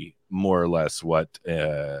allegedly more or less what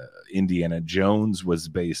Indiana Jones was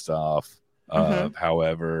based off of.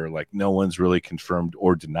 However, like no one's really confirmed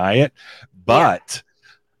or deny it. But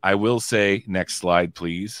I will say, next slide,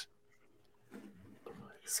 please.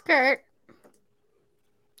 Skirt.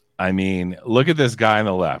 I mean, look at this guy on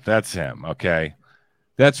the left. That's him. Okay.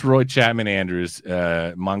 That's Roy Chapman Andrews,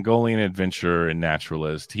 Mongolian adventurer and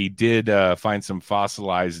naturalist. He did find some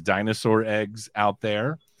fossilized dinosaur eggs out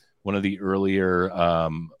there. One of the earlier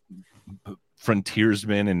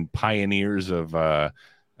frontiersmen and pioneers of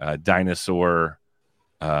dinosaur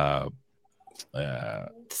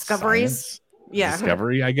discoveries.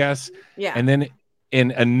 Discovery, I guess. Yeah. And then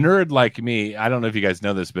in a nerd like me, I don't know if you guys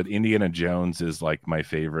know this, but Indiana Jones is like my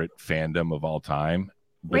favorite fandom of all time.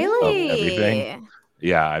 Really? Of everything.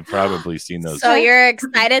 Yeah, I've probably seen those. So you're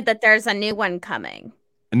excited that there's a new one coming?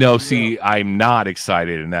 No, see, I'm not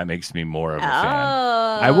excited, and that makes me more of a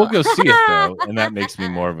fan. I will go see it, though, and that makes me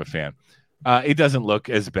more of a fan. It doesn't look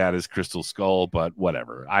as bad as Crystal Skull, but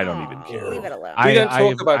whatever. I don't even care. Leave it alone.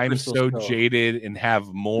 I'm so jaded and have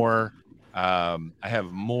more. I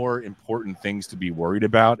have more important things to be worried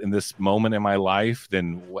about in this moment in my life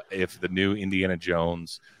than if the new Indiana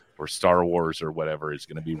Jones or Star Wars or whatever is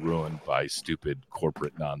going to be ruined by stupid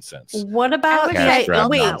corporate nonsense. What about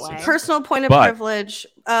personal point of privilege?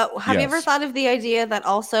 Have you ever thought of the idea that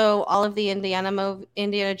also all of the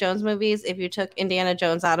Indiana Jones movies, if you took Indiana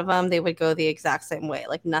Jones out of them, they would go the exact same way?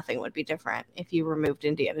 Like nothing would be different if you removed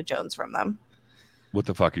Indiana Jones from them. What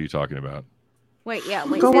the fuck are you talking about?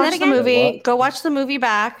 Go watch the movie. Go watch the movie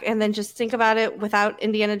back, and then just think about it without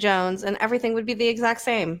Indiana Jones, and everything would be the exact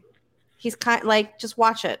same. He's just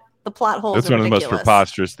watch it. The plot holes. That's one of the most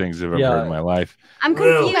preposterous things I've ever heard in my life. I'm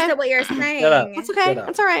confused at what you're saying. That's okay.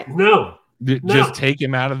 That's all right. No. Just take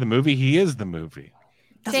him out of the movie. He is the movie.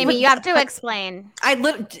 Jamie, you have to explain.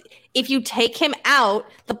 If you take him out,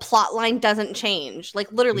 the plot line doesn't change.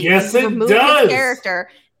 Like literally, yes, you remove his character.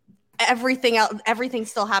 Everything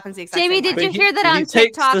still happens the exact same way. Jamie, did you hear that on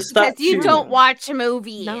TikTok? Because you don't watch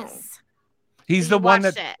movies. No. He's the one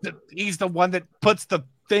that puts the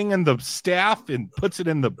thing in the staff and puts it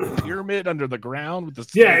in the pyramid under the ground with the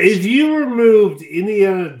if you removed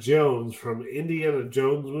Indiana Jones from Indiana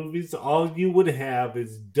Jones movies, all you would have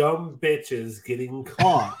is dumb bitches getting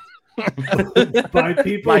caught by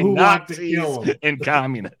people who want to kill them and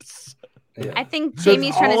communists. I think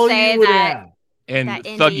Jamie's trying to say that and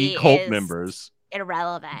thuggy cult members.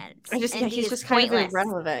 Irrelevant. He's just kind of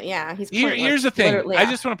irrelevant. Yeah, he's here's the thing. I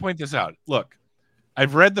just want to point this out. Look,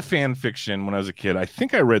 I've read the fan fiction when I was a kid. I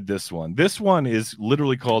think I read this one. This one is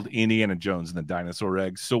literally called Indiana Jones and the Dinosaur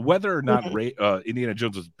Eggs. So whether or not Indiana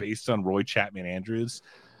Jones was based on Roy Chapman Andrews,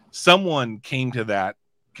 someone came to that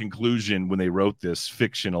conclusion when they wrote this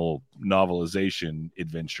fictional novelization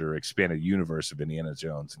adventure expanded universe of Indiana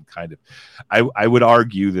Jones, and kind of I would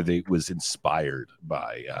argue that it was inspired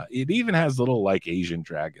by it even has little like Asian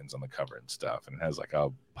dragons on the cover and stuff, and it has like a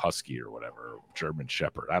husky or whatever, German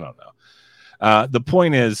shepherd, I don't know. The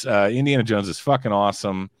point is Indiana Jones is fucking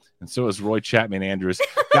awesome, and so is Roy Chapman Andrews.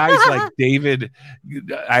 Guys like David,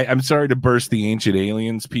 I'm sorry to burst the Ancient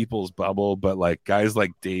Aliens people's bubble, but like guys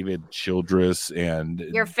like David Childress and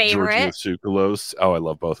your favorite Giorgio Tsoukalos. Oh, I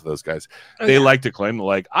love both of those guys. They like to claim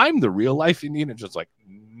like I'm the real life Indiana. Just like,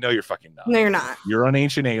 no, you're fucking not. No, you're not. You're on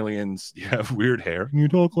Ancient Aliens. You have weird hair and you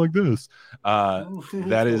talk like this.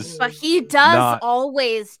 That is. But he does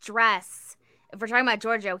always dress. If we're talking about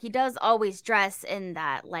Giorgio, he does always dress in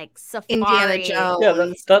that like safari. Indiana Jones. Yeah,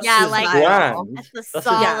 that's his like brand. that's the That's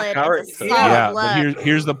solid. character. Yeah, look. but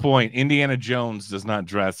here's the point. Indiana Jones does not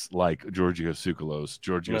dress like Giorgio Tsoukalos.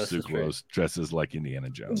 Giorgio Tsoukalos dresses like Indiana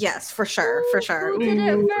Jones. Yes, for sure, for sure. Who did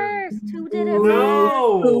it first? Who did it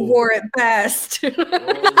No. Who wore it best? Oh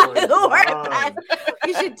Who wore it God. best?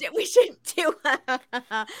 We should do.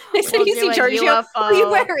 They said, "You see, Giorgio? Who are you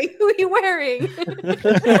wearing? Who are you wearing?"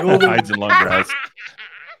 Hides in long grass.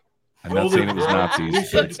 I'm not saying it was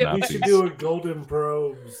Nazis, but it's We Nazis. should do a Golden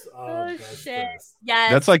Probes. Oh best shit! dress.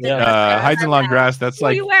 Yes, That's like Hides in Long Grass. That's Who are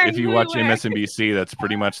like you wearing? if you Who are watch you wearing? MSNBC, that's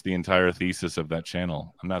pretty much the entire thesis of that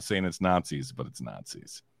channel. I'm not saying it's Nazis, but it's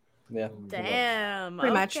Nazis. Yeah. Damn.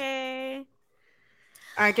 Pretty much. Okay.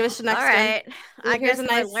 All right, give us the next All right. one. I Here's guess a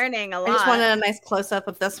nice- we're learning a I lot. just wanted a nice close up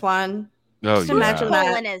of this one. Oh Just yeah. imagine that.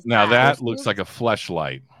 colon is Now that? that looks like a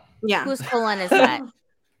fleshlight. Yeah, Whose colon is that?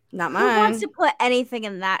 not Who wants mine. to put anything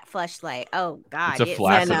in that fleshlight? Oh God, It's a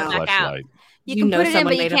flaccid no. fleshlight. You You can know put it in, someone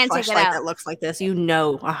but you made a can't take it flashlight out. that looks like this. You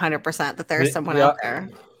know 100% that there's someone Yeah. out there.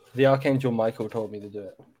 The Archangel Michael told me to do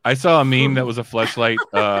it. I saw a meme that was a fleshlight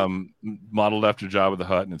modeled after Jabba the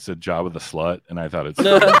Hutt, and it said Jabba the Slut, and I thought it's one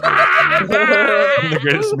of the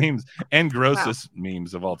greatest memes and grossest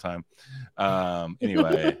memes of all time.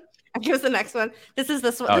 Anyway, Give us the next one. This one.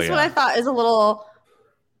 Oh, This one yeah. I thought is a little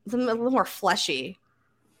more fleshy.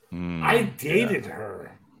 I dated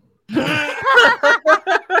her.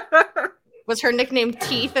 Was her nickname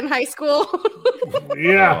Teeth in high school?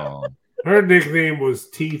 Yeah. Oh. Her nickname was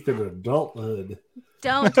Teeth in adulthood.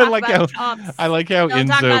 Don't I talk like about how chomps. I like how Don't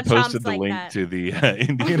talk Enzo about posted chomps the like link that. to the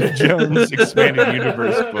Indiana Jones Expanded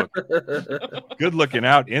Universe book. Good looking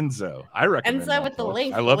out, Enzo. I recommend Enzo that with the book.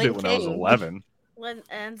 link, I loved it link when I was king. 11.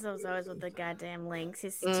 Enzo's always with the goddamn links.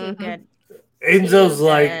 He's too Mhm. good. Angel's Teeth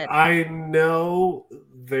like, it. I know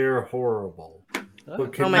they're horrible.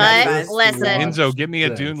 But can Oh my you God, just listen. watch Enzo, give me a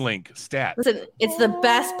this? Dune link stat. Listen, it's the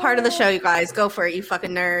best part of the show, you guys. Go for it, you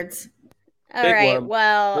fucking nerds. All Big right. worm.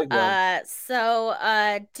 Well, Big worm. so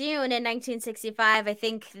Dune in 1965. I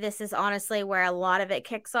think this is honestly where a lot of it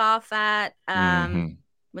kicks off at. Mhm.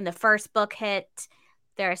 When the first book hit,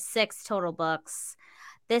 there are 6 total books.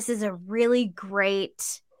 This is a really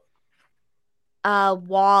great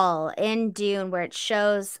wall in Dune where it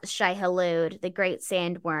shows Shai-Hulud, the great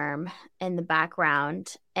sandworm, in the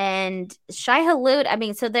background. And Shai-Hulud, I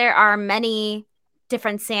mean, so there are many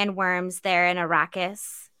different sandworms there in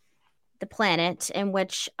Arrakis, the planet in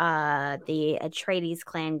which the Atreides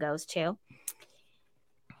clan goes to.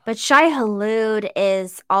 But Shai-Hulud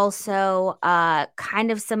is also kind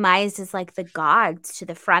of surmised as like the gods to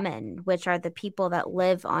the Fremen, which are the people that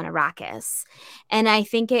live on Arrakis. And I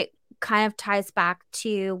think it kind of ties back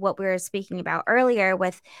to what we were speaking about earlier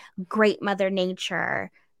with Great Mother Nature,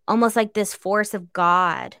 almost like this force of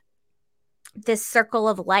God, this circle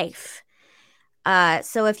of life.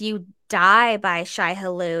 So if you die by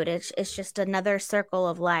Shai-Hulud, it's just another circle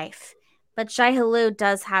of life. But Shai-Hulud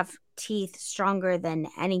does have teeth stronger than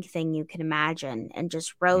anything you can imagine, and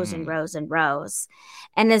just rows and rows and rows,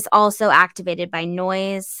 and is also activated by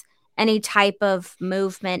noise, any type of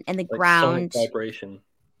movement in the Like ground, sonic vibration.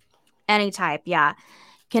 any type, yeah,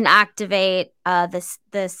 can activate the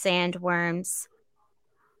sandworms.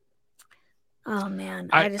 Oh man,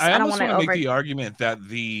 I don't almost want want to to make the argument that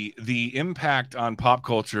the impact on pop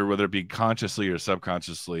culture, whether it be consciously or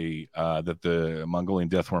subconsciously, that the Mongolian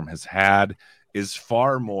deathworm has had, is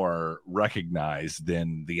far more recognized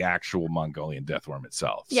than the actual Mongolian deathworm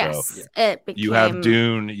itself. Yes, So it became... you have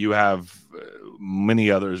Dune, you have many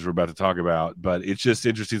others we're about to talk about, but it's just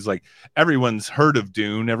interesting. It's like everyone's heard of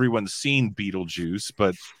Dune, everyone's seen Beetlejuice,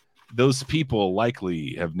 but those people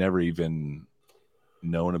likely have never even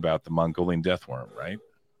known about the Mongolian deathworm, right?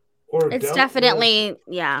 Or It's dealt definitely,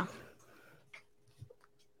 yeah.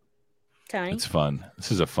 Tony? It's fun. This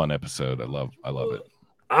is a fun episode. I love it.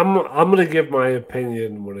 I'm gonna give my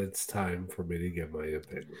opinion when it's time for me to give my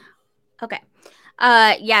opinion. Okay.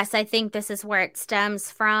 Yes, I think this is where it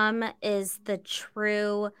stems from, is the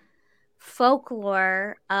true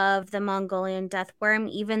folklore of the Mongolian death worm.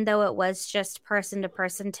 Even though it was just person to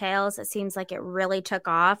person tales, it seems like it really took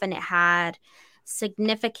off and it had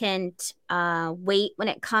significant weight when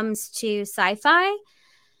it comes to sci-fi,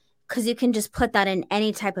 because you can just put that in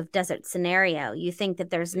any type of desert scenario. You think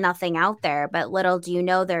that there's nothing out there, but little do you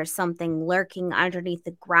know there's something lurking underneath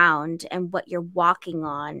the ground, and what you're walking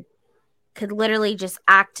on could literally just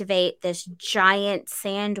activate this giant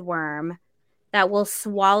sandworm that will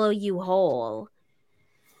swallow you whole.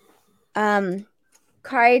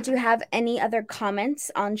 Kari, do you have any other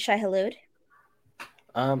comments on Shai-Hulud?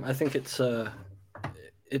 I think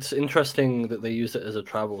it's interesting that they use it as a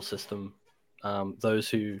travel system. Those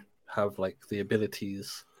who have like the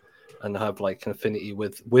abilities and have like an affinity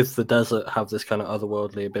with the desert have this kind of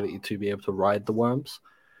otherworldly ability to be able to ride the worms,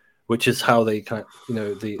 which is how they kind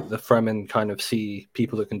of, the Fremen kind of see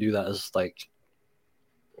people that can do that as like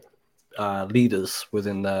leaders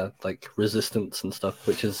within their like resistance and stuff,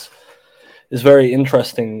 which is very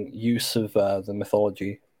interesting use of the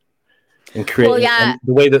mythology and creating. Well, yeah. And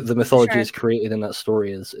the way that the mythology is created in that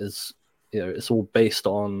story is it's all based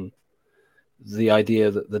on the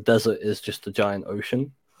idea that the desert is just a giant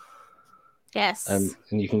ocean. Yes. And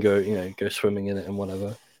you can go swimming in it and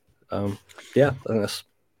whatever. Yeah, I think that's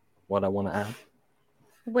what I want to add.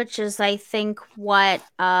 Which is, I think, what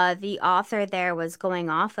the author there was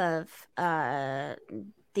going off of. The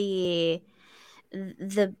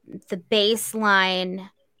baseline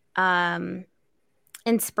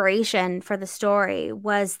inspiration for the story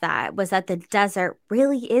was that the desert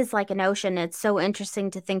really is like an ocean. It's so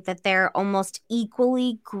interesting to think that they're almost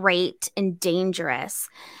equally great and dangerous.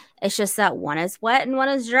 It's just that one is wet and one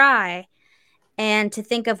is dry. And to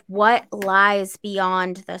think of what lies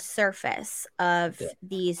beyond the surface of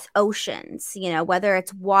these oceans, whether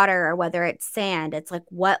it's water or whether it's sand, it's like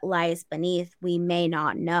what lies beneath we may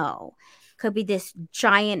not know. Could be this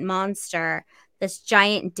giant monster, this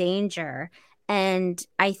giant danger. And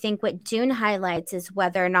I think what Dune highlights is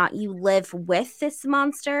whether or not you live with this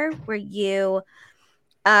monster, where you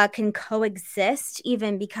can coexist,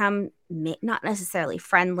 even become not necessarily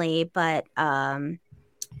friendly, but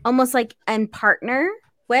almost like and partner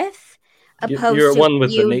with, opposed you're to one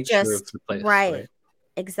with you the nature just of the place, right?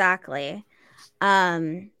 Exactly.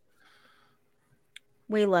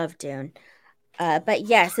 We love Dune. But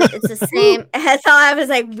yes, it's the same. That's all I was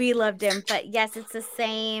like. We loved him, but yes, it's the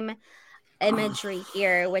same imagery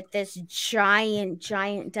here with this giant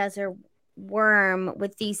desert worm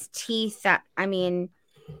with these teeth that, I mean,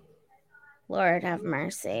 Lord have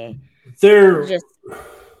mercy. They're just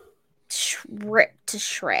ripped to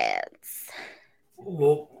shreds.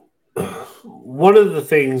 Well, one of the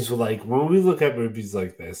things, like when we look at movies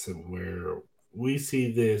like this and where we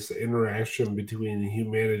see this interaction between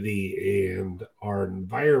humanity and our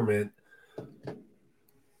environment,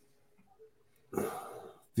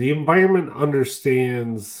 the environment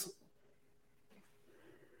understands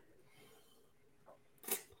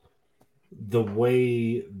the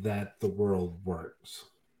way that the world works.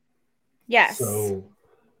 Yes. So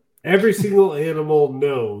every single animal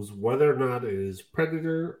knows whether or not it is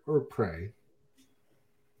predator or prey.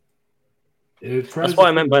 That's what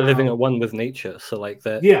I meant by living at one with nature. So like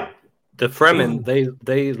that. Yeah. The Fremen,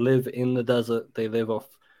 they live in the desert. They live off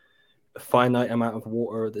a finite amount of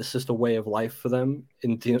water. It's just a way of life for them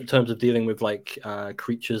in terms of dealing with like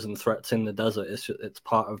creatures and threats in the desert. It's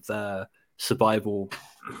part of their survival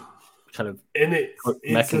kind of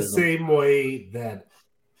it's the same way that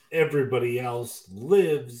everybody else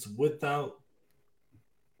lives, without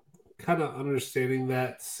kind of understanding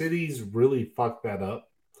that cities really fuck that up,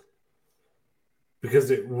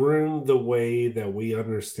 because it ruined the way that we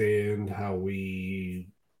understand how we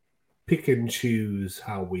pick and choose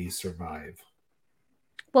how we survive.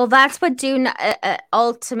 Well, that's what Dune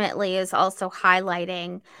ultimately is also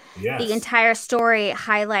highlighting. Yes. The entire story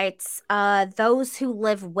highlights those who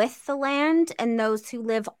live with the land and those who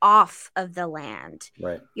live off of the land.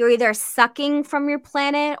 Right. You're either sucking from your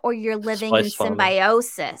planet or you're living in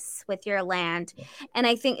symbiosis with your land. Yeah. And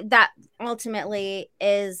I think that ultimately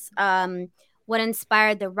is what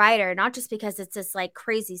inspired the writer, not just because it's this like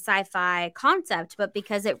crazy sci-fi concept, but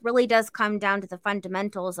because it really does come down to the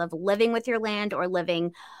fundamentals of living with your land or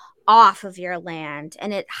living off of your land.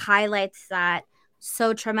 And it highlights that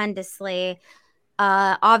so tremendously.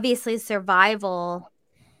 Obviously, survival,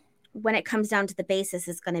 when it comes down to the basis,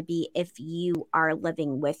 is going to be if you are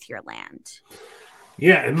living with your land.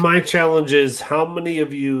 Yeah, and my challenge is, how many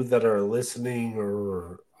of you that are listening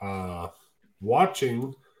or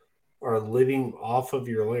watching are living off of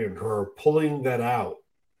your land or are pulling that out,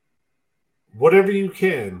 whatever you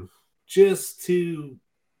can, just to,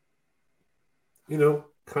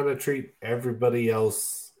 kind of treat everybody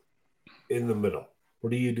else in the middle.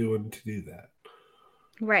 What are you doing to do that?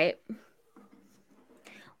 Right.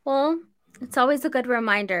 Well, it's always a good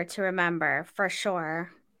reminder to remember, for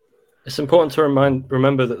sure. It's important to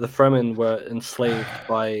remember that the Fremen were enslaved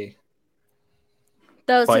by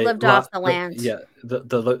those who lived off the land.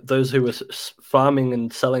 Those who were farming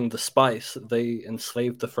and selling the spice, they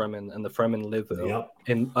enslaved the Fremen, and the Fremen live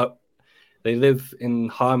they live in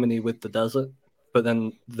harmony with the desert. But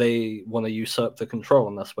then they want to usurp the control,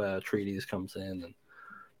 and that's where treaties comes in. And...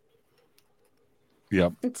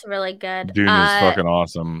 Yep, it's really good. Dune is fucking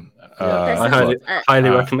awesome. I highly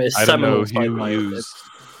recommend. It's I don't know who used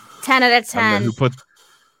 10 out of 10.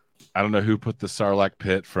 I don't know who put the Sarlacc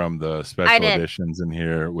pit from the special editions in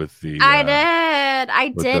here with the.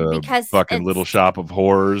 I did because fucking Little Shop of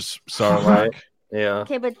Horrors Sarlacc. Yeah.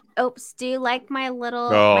 Okay, but do you like my little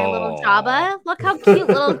Jabba? Look how cute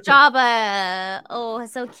little Jabba. Oh,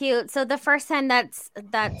 so cute. So the first time that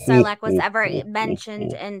Sarlacc was ever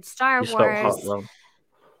mentioned in Star Wars. Hot wrong.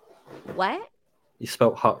 What? You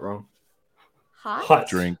spelled hot wrong. Hot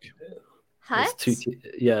drink. Hut?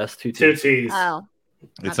 It's two T's. Oh.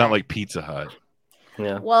 It's not like Pizza Hut.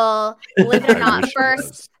 Yeah. Well, believe it or not,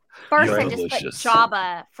 first I just delicious. put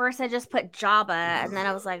Jabba. First I just put Jabba, and then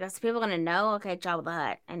I was like, "Is people gonna know?" Okay, Jabba the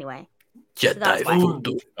Hutt. Anyway.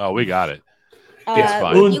 Oh, we got it. It's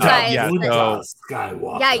fine. You guys,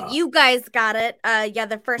 Skywalker. Yeah, you guys got it.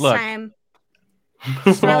 The first time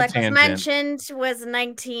Sarlacc was mentioned was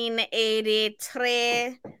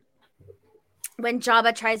 1983 when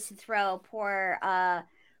Jabba tries to throw poor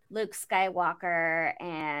Luke Skywalker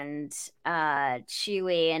and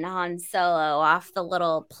Chewie and Han Solo off the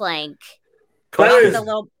little plank, off the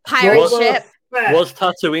little pirate ship. Was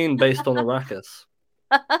Tatooine based on Arrakis?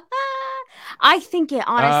 I think it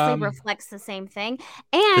honestly reflects the same thing.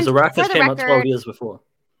 And Arrakis came out 12 years before.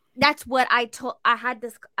 That's what I told. I had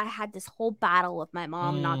this whole battle with my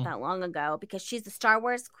mom not that long ago because she's the Star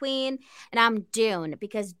Wars queen and I'm Dune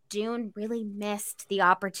because Dune really missed the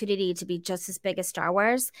opportunity to be just as big as Star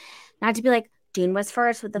Wars. Not to be like Dune was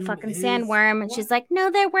first with the fucking sandworm, and she's like,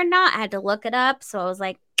 no, they were not. I had to look it up, so I was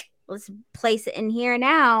like, let's place it in here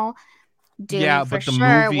now. Dune, but the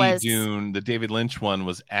movie Dune, the David Lynch one,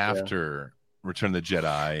 was after Return of the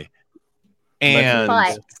Jedi. And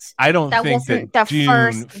I don't think that the Dune,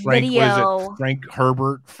 first Frank, video. Frank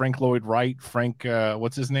Herbert, Frank Lloyd Wright,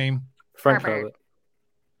 what's his name? Frank Herbert.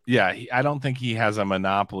 Yeah, I don't think he has a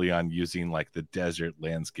monopoly on using like the desert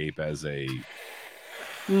landscape as a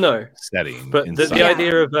setting. But the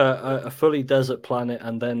idea of a fully desert planet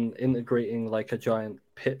and then integrating like a giant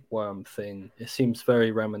pit worm thing, it seems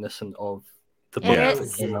very reminiscent of the book.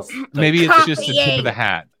 Maybe it's just a tip of the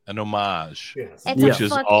hat. An homage, which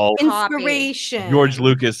is all inspiration. George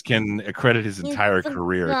Lucas can accredit his entire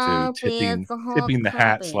career to tipping the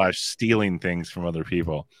hat / stealing things from other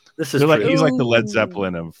people. This is he's like the Led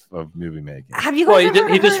Zeppelin of movie making. Have you guys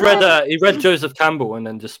he read Joseph Campbell and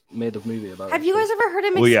then just made a movie about it. Have you guys ever heard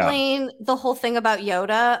him explain the whole thing about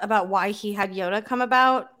Yoda, about why he had Yoda come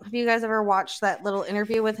about? Have you guys ever watched that little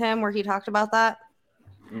interview with him where he talked about that?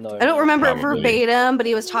 No, I don't remember it verbatim, but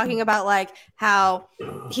he was talking about like how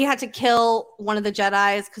he had to kill one of the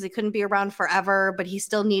Jedis because he couldn't be around forever, but he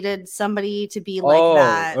still needed somebody to be like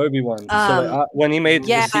that. Obi-Wan. So when he made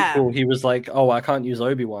the sequel, he was like, "Oh, I can't use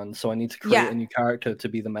Obi-Wan, so I need to create a new character to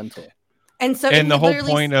be the mentor." And so, the whole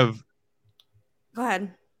point of go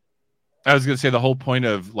ahead. I was going to say the whole point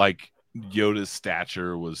of like Yoda's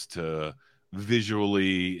stature was to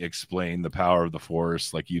visually explain the power of the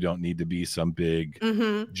Force. Like you don't need to be some big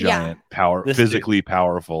giant physically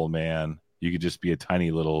powerful man. You could just be a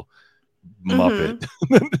tiny little Muppet.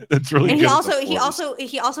 That's really. And good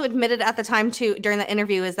he also admitted at the time too during the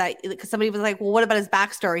interview is that because somebody was like, well, what about his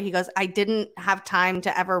backstory? He goes, I didn't have time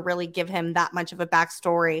to ever really give him that much of a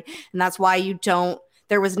backstory, and that's why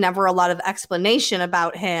there was never a lot of explanation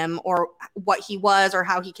about him or what he was or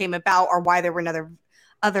how he came about or why there were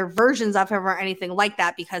other versions of him or anything like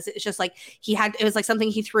that, because it's just like it was like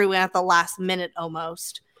something he threw in at the last minute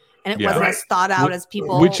almost, and it wasn't as thought out as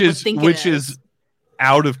people which is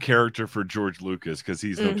out of character for George Lucas because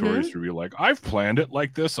he's notorious for being like, I've planned it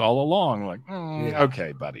like this all along. Like,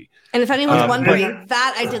 okay, buddy. And if anyone's wondering,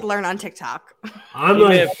 that I did learn on TikTok. I'm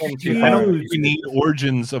like, I don't think we need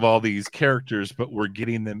origins of all these characters, but we're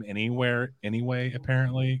getting them anyway,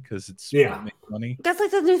 apparently, because it's what makes money. That's like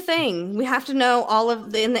the new thing. We have to know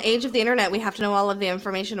in the age of the internet, we have to know all of the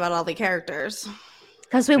information about all the characters.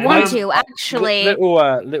 Because we want to, actually.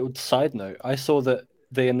 Little side note. I saw that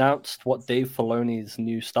they announced what Dave Filoni's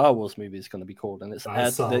new Star Wars movie is going to be called, and it's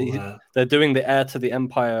they're doing the Heir to the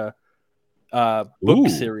Empire book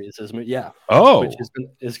series. Which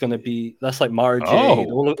is going to be, that's like Mara Jade.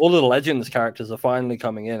 All of the Legends characters are finally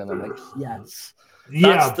coming in, and I'm like, yes.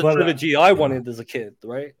 That's the trilogy I wanted as a kid,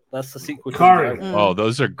 right? That's the sequel. Oh,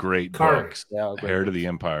 those are great books. Heir to the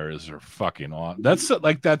Empires are fucking awesome. That's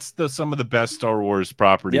some of the best Star Wars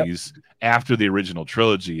properties after the original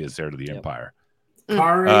trilogy is Heir to the Empire.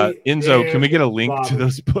 Enzo, can we get a link to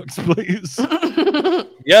those books, please?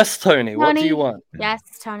 Yes, Tony. What do you want? Yes,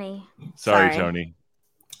 Tony. Sorry, Tony.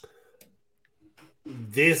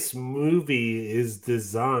 This movie is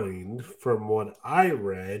designed, from what I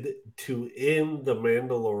read, to end the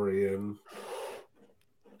Mandalorian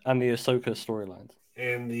and the Ahsoka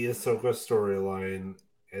storyline,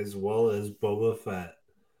 as well as Boba Fett,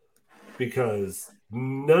 because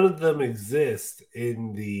none of them exist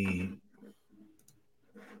in the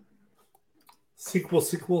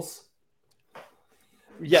sequels.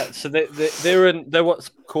 Yeah, so they're what's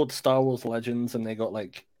called Star Wars Legends, and they got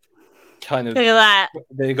like kind of, look at that.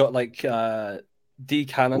 They got like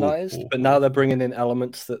decanonized, but now they're bringing in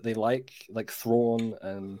elements that they like Thrawn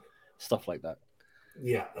and stuff like that.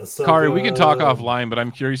 Yeah, so Kari, we can talk offline, but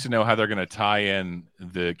I'm curious to know how they're going to tie in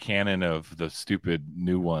the canon of the stupid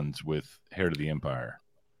new ones with Heir to the Empire.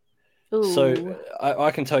 Ooh. So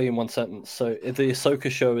I can tell you in one sentence. So the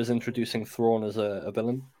Ahsoka show is introducing Thrawn as a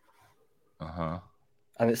villain.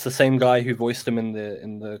 And it's the same guy who voiced him in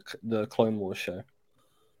the Clone Wars show.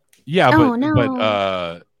 Yeah, but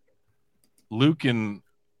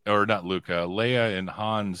Leia and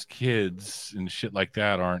Han's kids and shit like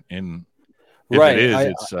that aren't in.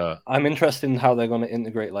 Right. I'm interested in how they're going to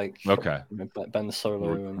integrate Ben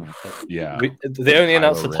Solo and they only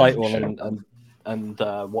announced the title and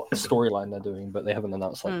what storyline they're doing, but they haven't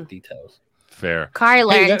announced the details. Fair. Kari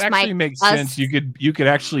learned that actually makes sense. You could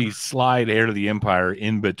actually slide Heir to the Empire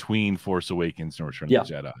in between Force Awakens and Return of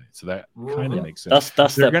the Jedi. So that kind of makes sense.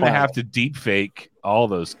 They're going to have to deep fake all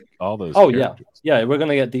those. Oh characters. yeah. We're going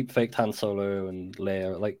to get deep faked Han Solo and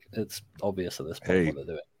Leia. Like, it's obvious at this point what they're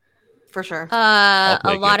doing. For sure.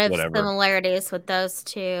 A lot of similarities with those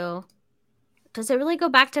two. Does it really go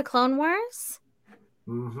back to Clone Wars?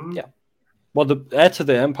 Mm-hmm. Yeah. Well, the Heir to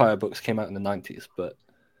the Empire books came out in the 90s, but.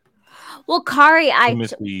 Well, Kari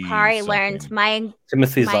learned my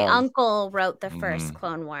uncle wrote the first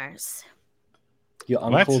Clone Wars. Your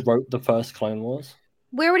uncle wrote the first Clone Wars?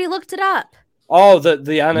 We already looked it up. Oh,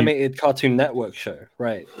 the animated Cartoon Network show,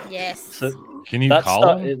 right? Yes. So can you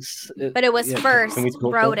call him? But it was first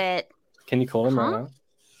wrote it. Can you call him right now?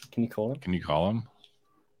 Can you call him? Can you call him?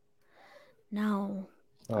 No.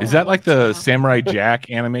 Is that like the Samurai Jack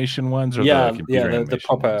animation ones, or the computer animation the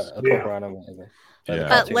proper animation?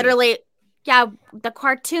 But literally, the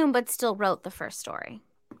cartoon, but still wrote the first story.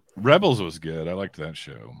 Rebels was good. I liked that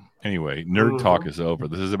show. Anyway, nerd talk is over.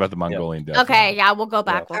 This is about the Mongolian death. Okay, we'll go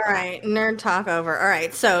back. All right, nerd talk over. All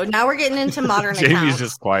right, so now we're getting into modern Jamie's accounts.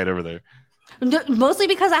 just quiet over there. Mostly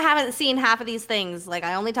because I haven't seen half of these things. Like,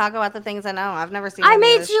 I only talk about the things I know. I've never seen. I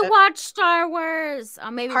made you watch Star Wars.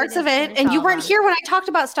 Maybe parts of it, and you weren't here when I talked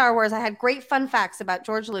about Star Wars. I had great fun facts about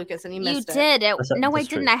George Lucas, and you missed it. You did. No, I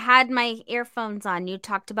didn't. I had my earphones on. You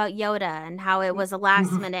talked about Yoda and how it was a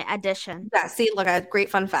last-minute addition. Yeah. See, look, I had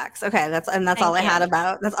great fun facts. Okay, that's all I had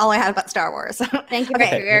about. That's all I had about Star Wars. Thank you.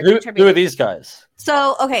 Okay. Who are these guys?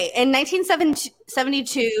 So, in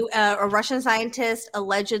 1972, a Russian scientist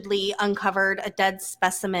allegedly uncovered a dead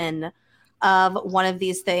specimen of one of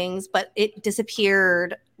these things, but it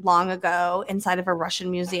disappeared long ago inside of a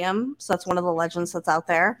Russian museum. So that's one of the legends that's out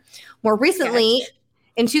there. More recently,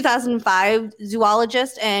 in 2005,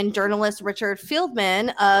 zoologist and journalist Richard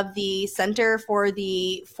Fieldman of the Center for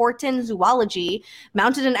the Fortean Zoology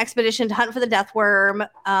mounted an expedition to hunt for the death worm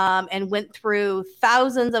and went through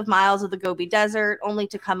thousands of miles of the Gobi Desert only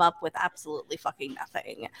to come up with absolutely fucking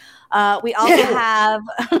nothing. We also have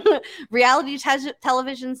reality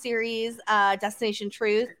television series Destination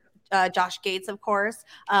Truth. Josh Gates, of course,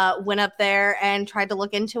 went up there and tried to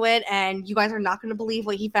look into it. And you guys are not going to believe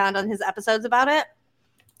what he found on his episodes about it.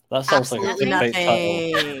 That sounds absolutely like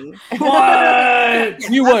a nothing.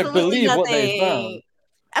 What? You won't believe what they found.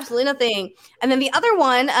 Absolutely nothing. And then the other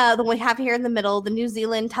one, the one we have here in the middle, the New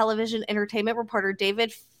Zealand television entertainment reporter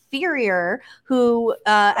David Ferrier, who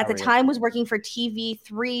at the time was working for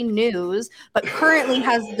TV3 News, but currently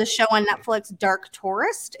has the show on Netflix, Dark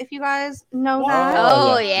Tourist, if you guys know that.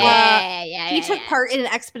 Oh, yeah. He took part in an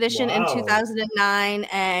expedition in 2009,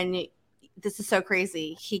 and this is so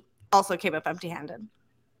crazy. He also came up empty-handed.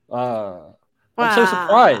 I'm so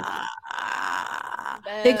surprised.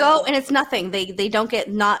 They go and it's nothing. They don't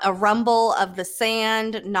get not a rumble of the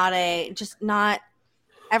sand, not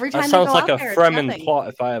every time That they sounds go like out a there, Fremen plot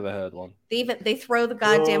if I ever heard one. they throw the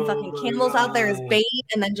goddamn fucking camels out there as bait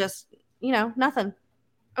and then just nothing.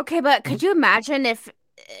 Okay, but could you imagine if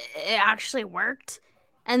it actually worked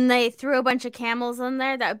and they threw a bunch of camels in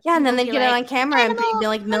there? And then they'd get it on camera and be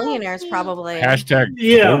like millionaires probably. Hashtag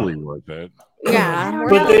totally worth it. Yeah, I don't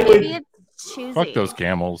But know. they would- Maybe it's choosy. Fuck those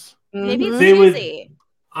camels. Maybe it's They would- choosy.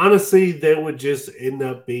 Honestly, they would just end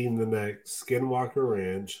up being the next Skinwalker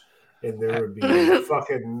Ranch, and there would be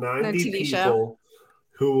fucking 90 TV people show.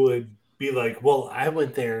 who would be like, well, I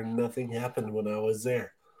went there and nothing happened when I was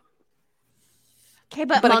there. Okay,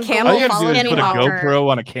 but a camel All you gotta do is put a Skinwalker. GoPro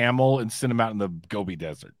on a camel and send them out in the Gobi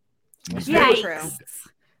Desert. Yikes.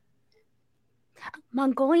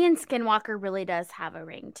 Mongolian Skinwalker really does have a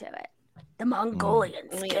ring to it. The Mongolian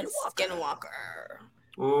Skinwalker.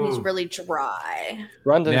 He's really dry.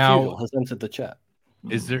 Brandon Now- Feudal has entered the chat.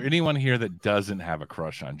 Is there anyone here that doesn't have a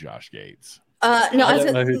crush on Josh Gates? No, I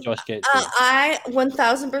don't know who Josh Gates is. I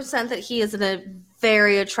 1000% that he is a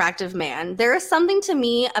very attractive man. There is something to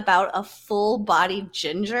me about a full-bodied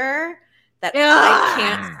ginger that I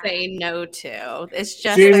can't say no to. It's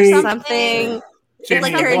just there's something. It's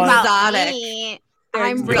like they're what? exotic.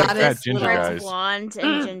 I'm We like really fat ginger towards guys. blonde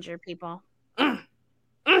and ginger people. I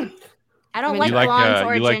don't You like like, blondes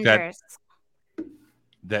or you like that- gingers.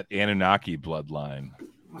 That Anunnaki bloodline.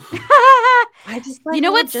 I just like You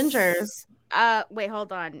know what's what's- gingers. Wait,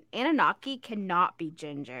 hold on. Anunnaki cannot be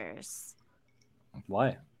gingers.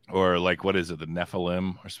 Why? Or like, what is it? The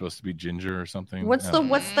Nephilim are supposed to be ginger or something? What's I the don't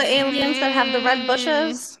know. aliens that have the red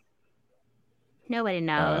bushes? Nobody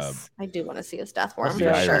knows. I do want to see his death worm That's for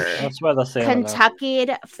the sure. Irish. That's where they're saying it now. Kentucky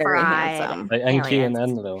Very Fried. handsome. Like Enki and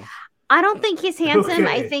aliens. Enlil. I don't think he's handsome.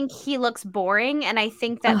 I Okay. think he looks boring, and I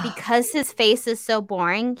think that because his face is so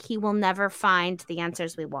boring, he will never find the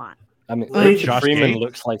answers we want. I mean, Like Richard Josh Freeman Gates?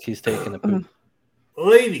 looks like he's taking a poop.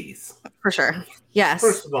 Ladies, For sure. Yes.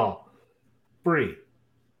 first of all, Brie,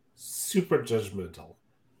 super judgmental.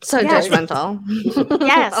 So Yes. judgmental.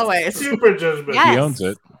 Yes. Always. Super judgmental. Yes. He owns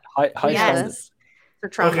it. High standards. Yes. For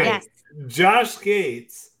trauma. Okay. Yes. Josh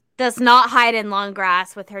Gates, Does not hide in long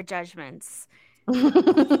grass with her judgments.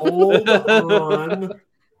 hold on.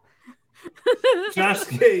 Josh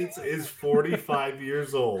Gates is 45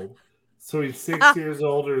 years old, so he's 6 years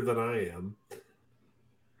older than I am.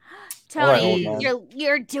 Tony, hold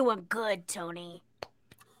you're doing good, Tony.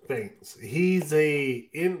 Thanks. He's a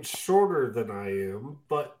inch shorter than I am,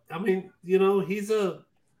 but I mean, he's a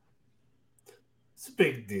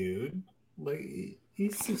big dude. Like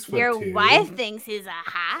he's 6'2". Your wife thinks he's a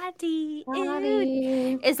hottie.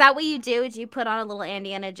 Ew. Is that what you do? Do you put on a little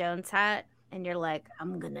Indiana Jones hat and you're like,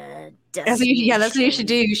 I'm gonna That's what you should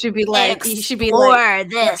do. You should be like, explore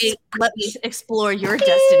this. Let me explore your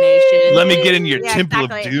destination. Let me get in your Yeah, Temple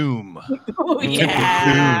exactly. of Doom. Oh, Temple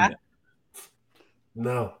yeah. of Doom.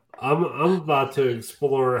 No, I'm about to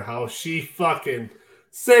explore how she fucking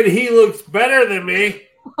said he looks better than me.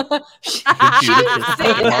 She's That's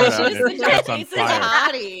on a fire.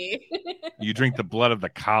 hottie. You drink the blood of the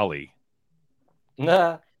Kali.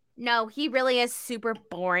 Nah. No, he really is super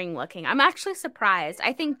boring looking. I'm actually surprised.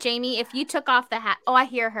 I think, Jamie, if you took off the hat. Oh, I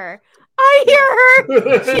hear her.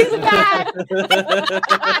 She's bad.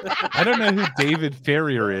 I don't know who David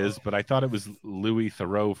Ferrier is, but I thought it was Louis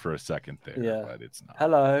Theroux for a second there. Yeah. But it's not.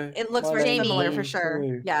 Hello. It looks My very name's similar for Louis sure.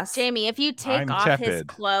 Theroux. Yes. Jamie, if you take I'm off his tepid.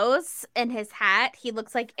 clothes and his hat, he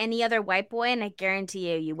looks like any other white boy, and I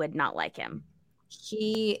guarantee you would not like him.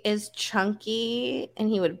 He is chunky and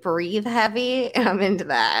he would breathe heavy. And I'm into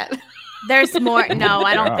that. There's more. No,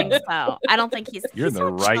 I don't think so. I don't think he's. You're in he's the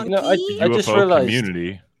so right chunky. No, I just UFO realized-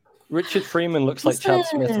 community. Richard Freeman looks like Chad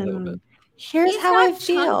Smith a little bit. Here's He's how I not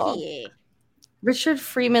feel. chunky. Richard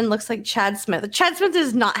Freeman looks like Chad Smith. Chad Smith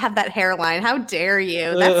does not have that hairline. How dare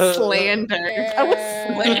you? That's slander. That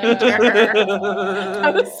was slander.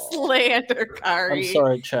 That was slander, Kari. I'm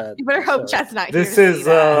sorry, Chad. You better I'm hope sorry. Chad's not This here. to is see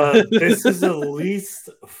that. this is the least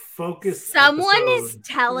focused. Someone episode. is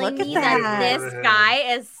telling Look at me that. that this guy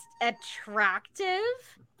is attractive.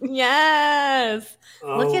 Yes.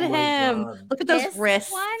 Look at Oh my him. God. Look at those This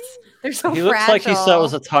wrists. one? They're so He looks fragile. like he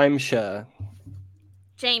sells a timeshare.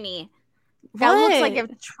 Jamie. That looks like What?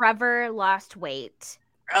 if Trevor lost weight.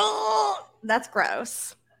 Oh, that's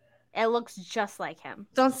gross. It looks just like him.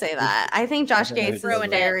 Don't say that. I think Josh I don't know Gates who is does that.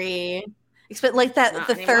 very. Like that, Not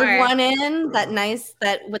the third anymore. one in that nice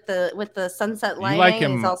that with the sunset You lighting. like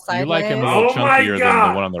him. He's all You like him a sideways. little Oh my chunkier than God.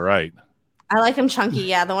 the one on the right. I like him chunky.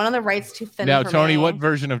 Yeah, the one on the right's too thin. Now, for Tony, me. what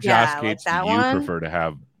version of Yeah, Josh like Gates do that you one. prefer to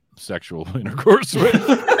have sexual intercourse with.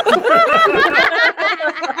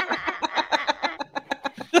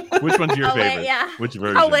 Which one's your favorite? Wait, yeah. Which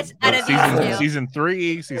version? Season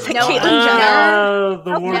 3? Season 5? Caitlyn Jenner.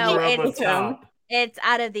 The one around the top. It's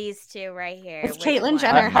out of these two right here. It's Caitlyn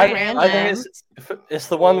Jenner. I think it's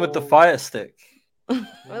the one with the fire stick. Oh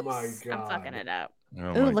Oops, my God. I'm fucking it up.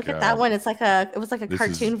 Oh, look at that one. It was like a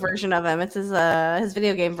cartoon version of him. It's his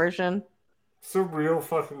video game version. It's a real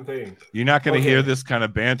fucking thing. You're not going to hear this kind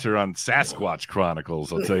of banter on Sasquatch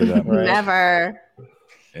Chronicles, I'll tell you that. Right? Never.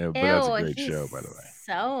 Yeah, but that's a great show, by the way.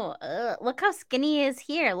 So, look how skinny he is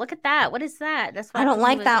here. Look at that. What is that? That's I don't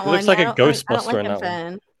like that one. Looks like a Ghostbuster like in that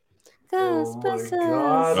one.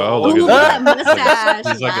 Ghostbusters. Oh, look at that mustache.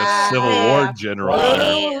 He's like a Civil War general.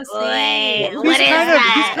 Wait, what is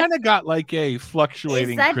that? He's kind of got like a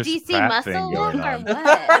fluctuating Is that Chris DC Pratt muscle thing going look or on. what?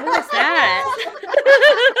 What is that?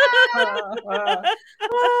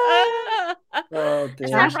 Oh, Is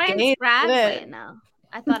damn. that Ryan Spratt? Wait, no.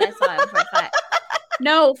 I thought I saw him for a fact.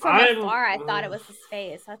 No, from afar, I thought it was his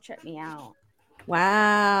face. That tripped me out.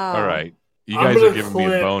 Wow. All right. You guys are giving me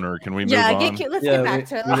a boner. Can we move on? Let's get back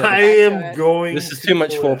to it. I am going. This is too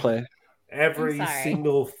much foreplay. Every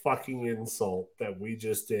single fucking insult that we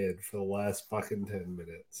just did for the last fucking 10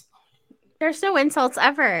 minutes. There's no insults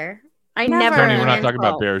ever. I Never. never. Tony, we're not talking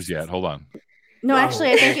about bears yet. Hold on. No,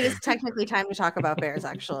 actually, I think it is technically time to talk about bears,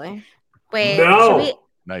 actually. Wait. No.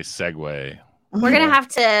 Nice segue. We're going to have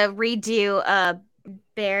to redo a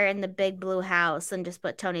bear in the big blue house and just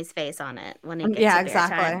put Tony's face on it when it gets to bear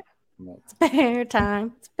time. It's bear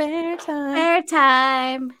time. It's bear time. Bear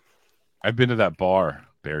time. I've been to that bar,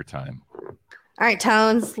 Bear Time. All right,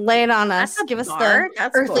 Tones, lay it on us. Give us the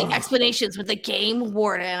earthly cool. explanations with the game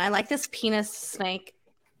warden. I like this penis snake.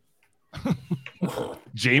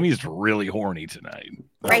 Jamie's really horny tonight.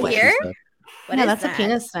 Right here? What is that's that? A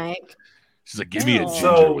penis snake. She's like, give me a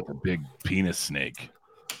ginger with a big penis snake.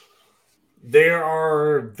 There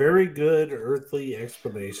are very good earthly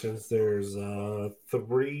explanations. There's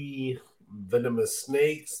 3 venomous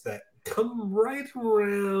snakes that come right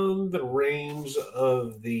around the range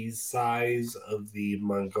of the size of the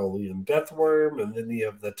Mongolian deathworm, and then you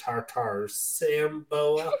have the Tartar sand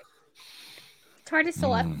boa. Tartar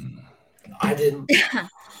still I didn't.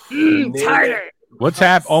 Tartar. What's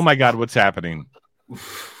happening? Oh my God, what's happening?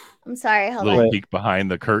 I'm sorry. Hold Little on. peek behind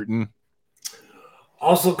the curtain.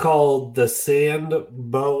 Also called the sand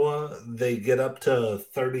boa. They get up to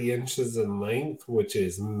 30 inches in length, which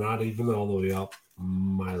is not even all the way up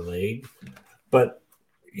my leg. But,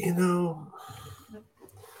 you know,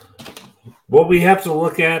 what we have to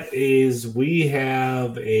look at is we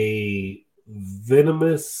have a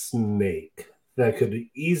venomous snake that could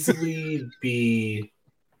easily be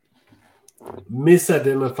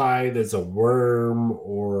misidentified as a worm,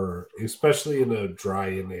 or especially in a dry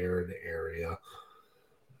and arid area,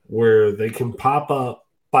 where they can pop up,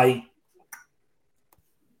 bite,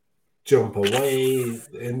 jump away,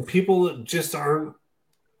 and people just aren't,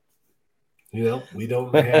 you know, we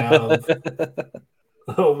don't have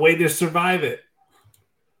a way to survive it.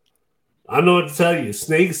 I don't know what to tell you.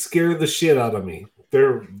 Snakes scare the shit out of me.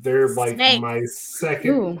 They're like my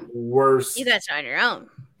second worst. You guys are on your own.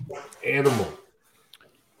 Animal.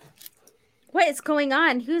 What is going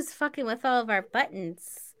on? Who's fucking with all of our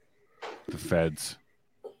buttons? The feds.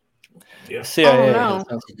 Yeah. CIA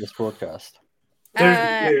censored this broadcast.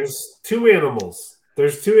 There's 2 animals.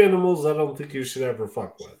 There's 2 animals I don't think you should ever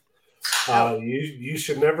fuck with. You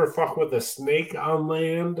should never fuck with a snake on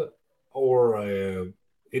land or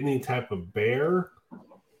any type of bear.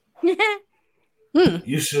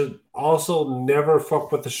 You should also never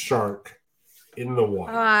fuck with a shark in the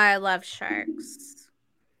water. Oh, I love sharks.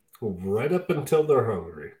 Right up until they're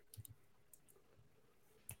hungry.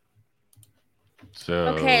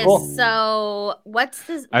 So so what's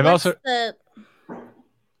this? I've also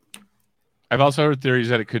heard theories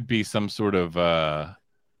that it could be some sort of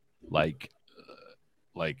like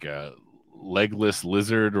a legless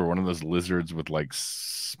lizard, or one of those lizards with like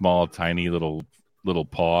small, tiny little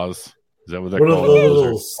paws. Is that what they're called?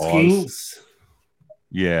 Little skinks?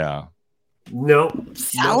 Yeah. No.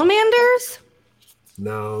 Salamanders?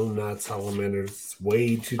 No, not salamanders. It's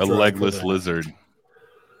way too a legless lizard.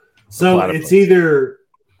 So it's either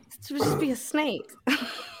it would just be a snake.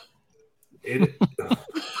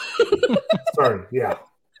 Sorry, yeah.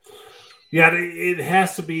 Yeah, it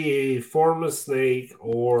has to be a form of snake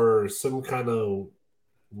or some kind of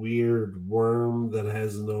weird worm that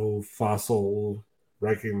has no fossil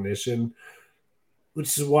recognition,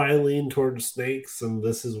 which is why I lean towards snakes, and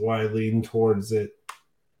this is why I lean towards it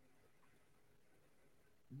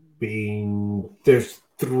being there's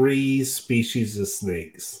 3 species of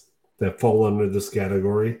snakes that fall under this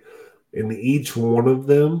category, and each one of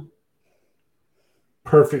them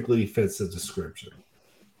perfectly fits the description,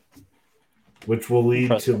 which will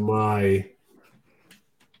lead to my...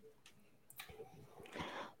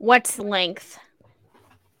 What's length?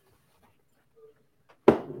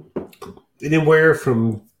 Anywhere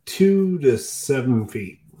from 2 to 7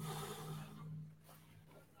 feet.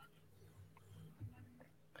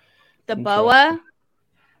 The boa?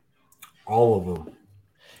 All of them.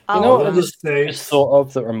 You know what I just thought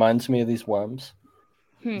of that reminds me of these worms?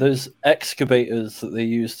 Those excavators that they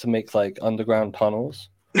use to make like underground tunnels.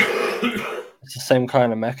 It's the same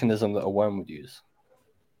kind of mechanism that a worm would use.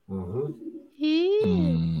 Like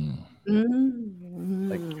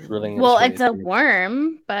drilling. Well, it's a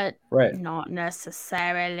worm, but not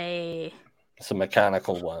necessarily. It's a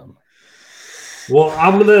mechanical worm. Well,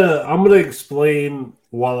 I'm gonna explain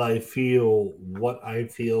what I feel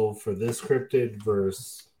for this cryptid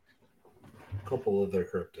versus a couple other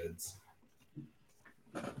cryptids.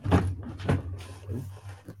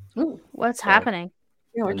 Ooh, what's happening?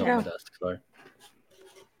 Where'd you go? Sorry.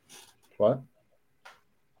 What?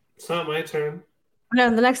 It's not my turn.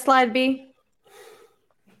 No, the next slide, B.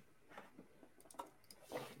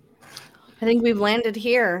 I think we've landed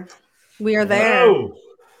here. We are there. Oh.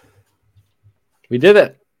 We did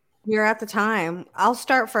it. We're at the time. I'll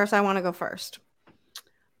start first. I want to go first.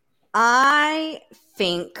 I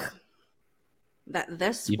think that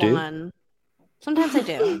this one... Sometimes I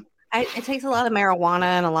do. It takes a lot of marijuana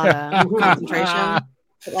and a lot of concentration,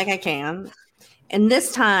 but like I can. And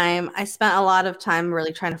this time, I spent a lot of time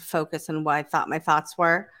really trying to focus on what I thought my thoughts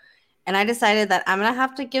were. And I decided that I'm going to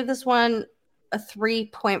have to give this one a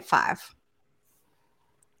 3.5.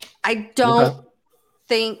 I don't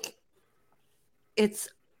think it's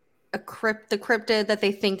the cryptid that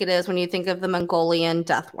they think it is when you think of the Mongolian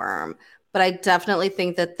death worm. But I definitely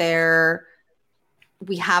think that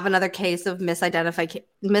we have another case of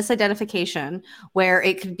misidentification where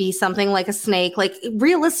it could be something like a snake. Like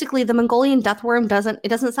realistically, the Mongolian death worm doesn't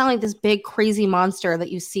sound like this big crazy monster that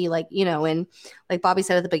you see like, in like Bobby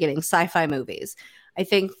said at the beginning, sci-fi movies. I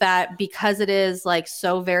think that because it is like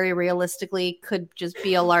so very realistically could just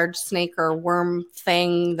be a large snake or worm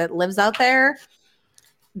thing that lives out there.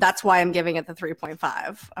 That's why I'm giving it the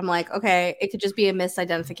 3.5. I'm like, okay, it could just be a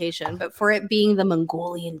misidentification, but for it being the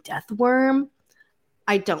Mongolian death worm,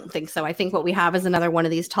 I don't think so. I think what we have is another one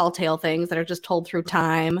of these tall tale things that are just told through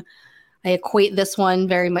time. I equate this one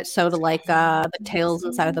very much so to like the tales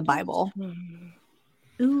inside of the Bible.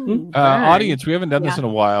 Audience, we haven't done this in a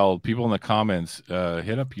while. People in the comments,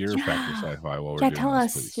 hit up your Factor Sci-Fi while we're doing tell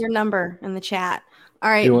this, us please. your number in the chat. All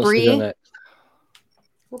right, Bree.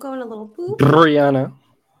 We'll go in a little boop. Brianna.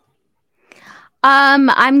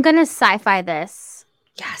 I'm gonna sci-fi this.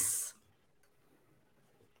 Yes.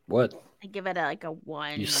 What? I give it a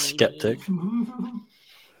 1. You skeptic. It's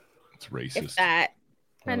racist. If that.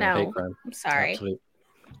 I know. I'm sorry. Absolutely.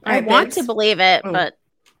 I want to believe it, but.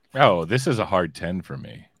 Oh, this is a hard 10 for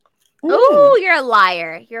me. Ooh, you're a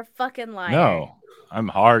liar. You're a fucking liar. No, I'm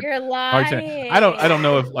hard. You're lying. I don't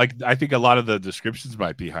know if I think a lot of the descriptions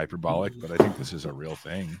might be hyperbolic, but I think this is a real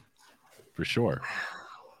thing for sure.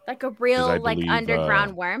 Like a real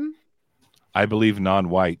underground worm. I believe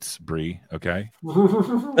non-whites, Bree. Okay.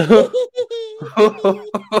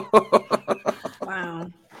 Wow,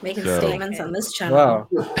 making statements on this channel. Wow,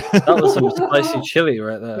 that was some spicy chili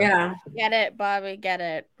right there. Yeah, get it, Bobby. Get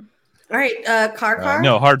it. All right, car.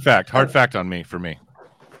 No, hard fact for me.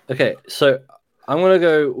 Okay, so I'm gonna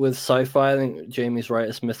go with sci-fi. I think Jamie's right.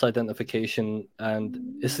 It's misidentification,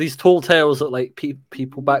 and it's these tall tales that like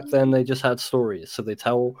people back then they just had stories, so they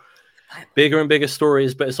tell bigger and bigger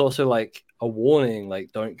stories. But it's also like a warning,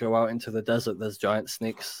 like don't go out into the desert. There's giant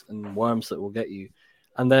snakes and worms that will get you.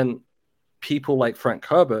 And then people like Frank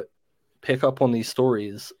Herbert pick up on these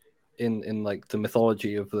stories in like the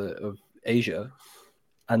mythology of Asia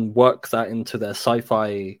and work that into their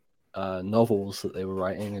sci-fi novels that they were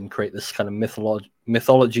writing and create this kind of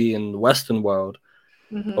mythology in the Western world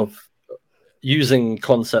of using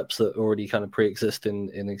concepts that already kind of pre-exist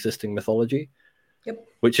in existing mythology. Yep.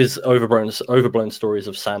 Which is overblown stories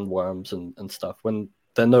of sandworms and stuff when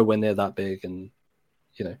they're nowhere near that big. And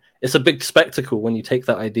it's a big spectacle when you take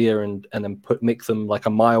that idea and then make them like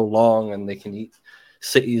a mile long and they can eat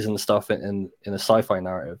cities and stuff in a sci-fi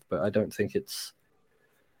narrative. But I don't think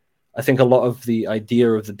I think a lot of the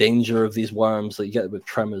idea of the danger of these worms that you get with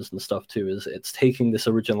Tremors and stuff too is it's taking this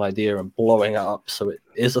original idea and blowing it up so it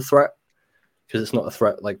is a threat, because it's not a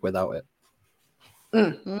threat like without it.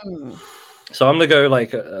 So I'm gonna go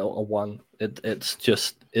like a 1. It's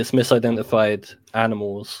misidentified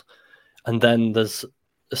animals, and then there's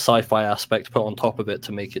a sci-fi aspect put on top of it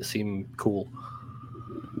to make it seem cool.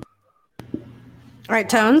 All right,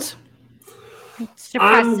 Tones.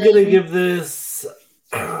 I'm gonna give this.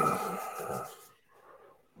 Now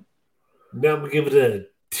I'm gonna give it a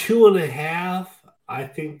 2.5. I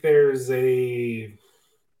think there's a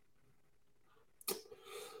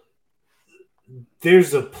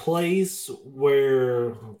place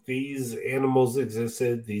where these animals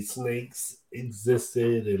existed, these snakes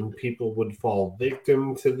existed, and people would fall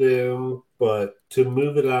victim to them. But to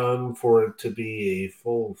move it on for it to be a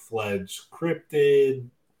full-fledged cryptid,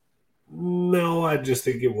 no, I just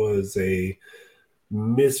think it was a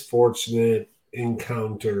misfortunate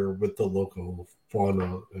encounter with the local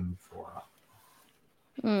fauna and flora.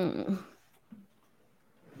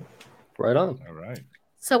 Right on. All right.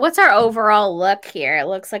 So what's our overall look here? It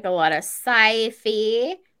looks like a lot of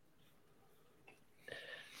sci-fi.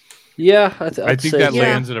 Yeah, I think that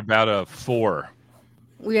lands at about a 4.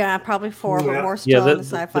 Yeah, probably 4, but more still on the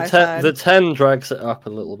sci-fi side. The 10 drags it up a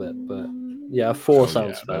little bit, but yeah, 4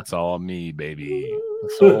 sounds fair. That's all me, baby.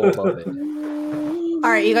 That's all Bobby. All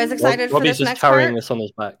right, you guys excited for this next part? Bobby's just carrying this on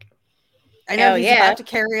his back. I know he's about to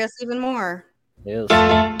carry us even more. He is.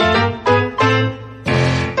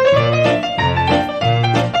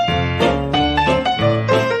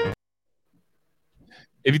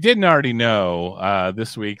 If you didn't already know,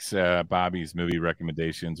 this week's Bobby's movie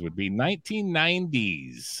recommendations would be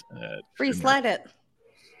 1990s. Free slide it.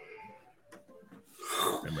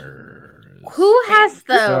 Who has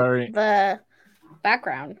the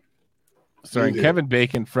background? Starring Kevin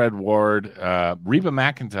Bacon, Fred Ward, Reba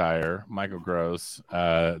McEntire, Michael Gross,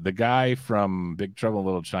 the guy from Big Trouble in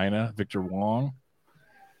Little China, Victor Wong.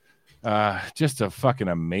 Just a fucking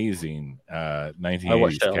amazing 1980s I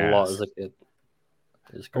watched it a cast. lot as a kid.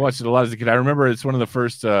 I watched it a lot as a kid. I remember it's one of the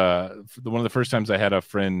first times I had a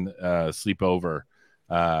friend sleep over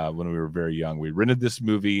when we were very young. We rented this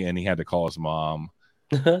movie, and he had to call his mom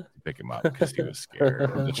to pick him up because he was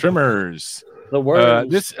scared. The Tremors. The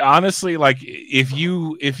words. This honestly, like, if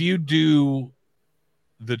you do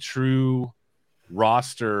the true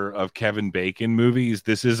roster of Kevin Bacon movies,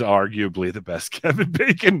 this is arguably the best Kevin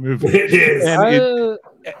Bacon movie. It is. And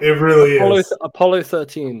it really is. Apollo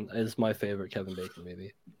 13 is my favorite Kevin Bacon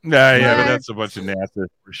movie. Nah, yeah, but that's a bunch of NASA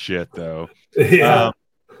for shit, though. Yeah.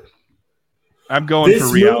 I'm going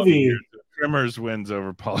for reality. Tremors wins over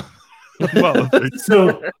Apollo.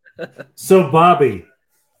 So Bobby,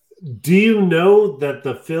 do you know that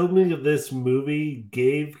the filming of this movie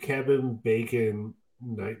gave Kevin Bacon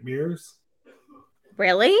nightmares?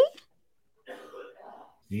 Really?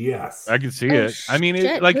 Yes. I can see it. I mean,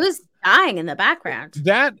 who's dying in the background?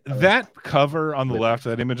 That cover on the left,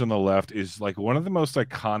 that image on the left, is like one of the most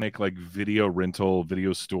iconic like video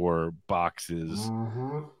store boxes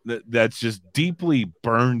that's just deeply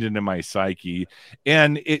burned into my psyche.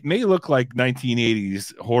 And it may look like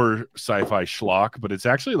 1980s horror sci-fi schlock, but it's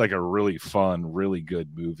actually like a really fun, really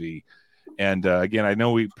good movie. And again, I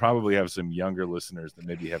know we probably have some younger listeners that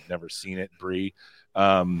maybe have never seen it, Bree.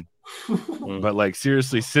 But like,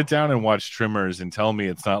 seriously, sit down and watch Tremors and tell me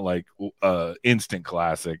it's not like instant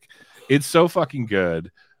classic. It's so fucking good.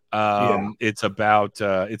 It's about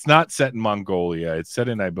it's not set in Mongolia. It's set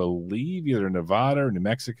in, I believe, either Nevada or New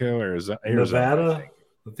Mexico or Arizona.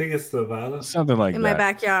 I think it's Nevada, something like that, in my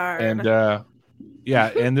backyard. And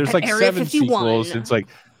and there's like Area 7 51. sequels. It's like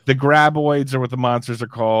the graboids are what the monsters are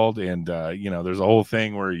called, and there's a whole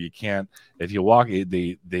thing where you can't, if you walk,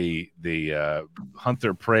 they hunt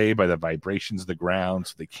their prey by the vibrations of the ground,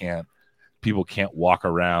 so people can't walk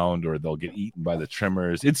around or they'll get eaten by the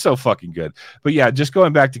Tremors. It's so fucking good. But yeah, just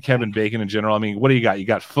going back to Kevin Bacon in general, I mean, what do you got? You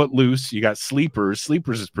got Footloose, you got Sleepers.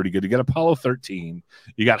 Sleepers is pretty good. You got Apollo 13,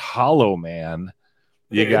 you got Hollow Man,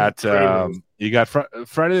 you got Friday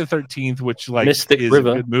the 13th, which like Mystic is River.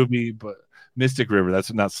 a good movie, but Mystic River,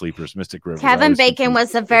 that's not Sleepers. Mystic River. Kevin Bacon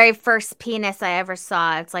was the very first penis I ever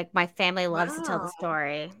saw. It's like my family loves to tell the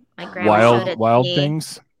story. My grandma showed it Wild to me,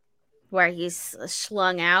 Things, where he's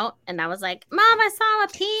slung out, and I was like, "Mom, I saw a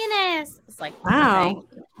penis." It's like, wow.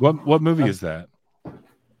 okay. What movie is that?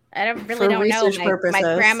 I don't For know. research My purposes.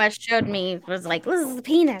 grandma showed me, was like, "This is the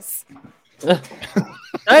penis."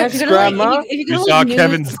 Thanks, Grandma. You saw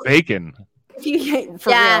Kevin's bacon. For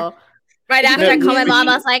Yeah. real. Right after I called my mom,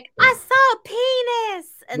 I was like, "I saw a penis."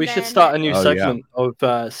 And We then, should start a new segment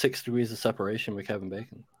of 6 Degrees of Separation with Kevin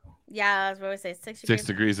Bacon. Yeah, I was going to say 6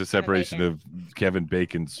 degrees of separation of Kevin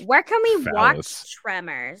Bacon's. Where can we phallus. watch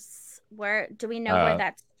Tremors? Where do we know where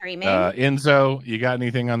that's streaming. Enzo, you got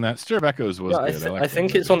anything on that? Stir of Echoes was good. I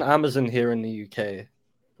think it's on Amazon here in the UK.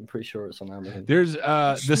 I'm pretty sure it's on Amazon. There's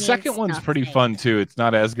the second one's pretty fun too. It's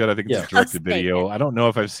not as good. I think it's a directed video. I don't know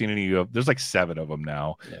if I've seen any of. There's like 7 of them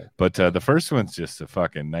now, but the first one's just a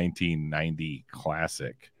fucking 1990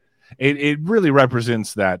 classic. It really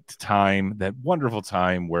represents that time, that wonderful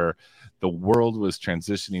time where the world was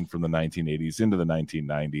transitioning from the 1980s into the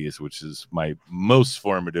 1990s, which is my most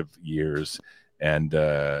formative years. And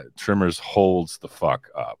Tremors holds the fuck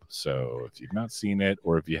up. So if you've not seen it,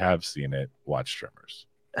 or if you have seen it, watch Tremors.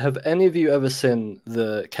 Have any of you ever seen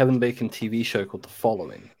the Kevin Bacon TV show called The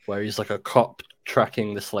Following, where he's like a cop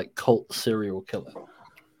tracking this like cult serial killer?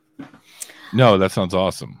 No, that sounds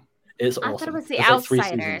awesome. It's awesome. I thought it was The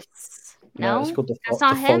Outsiders. No, it's called that's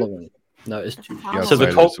not him. Following. No, it's so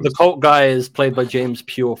the cult guy is played by James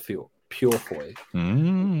Purefoy.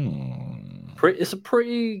 It's a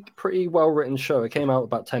pretty well written show. It came out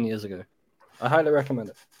about 10 years ago. I highly recommend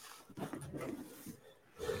it.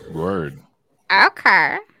 Word.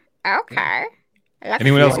 Okay.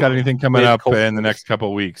 Anyone else got anything coming up in the next couple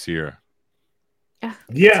of weeks here?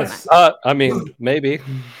 Yes. I mean, maybe.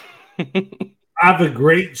 I have a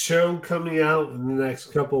great show coming out in the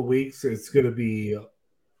next couple of weeks. It's going to be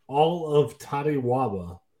all of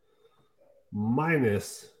Tadiwaba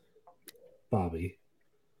minus Bobby,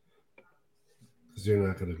 because you're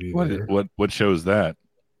not going to be there. What show is that?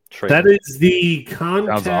 That is the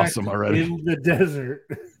Contact awesome already. in the Desert.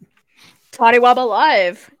 Tadiwaba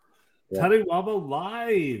Live. Yeah. Tadiwaba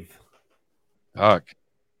Live. Fuck.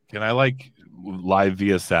 Can I live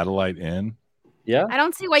via satellite in? Yeah. I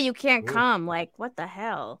don't see why you can't come. Like, what the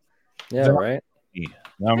hell? Yeah, right. You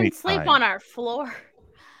can sleep on our floor.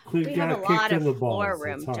 We have a lot of floor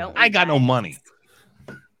room, don't we? I got no money.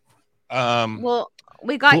 Well,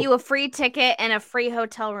 we got you a free ticket and a free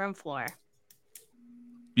hotel room floor.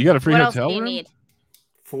 You got a free hotel room? What else do you need?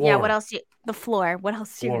 Floor. Yeah, what else do you... The floor. What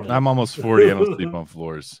else do you need? I'm almost 40. I don't sleep on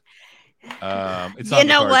floors. It's you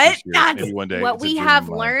know what? That's what we have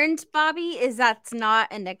learned, Bobby, is that's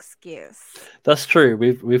not an excuse. That's true.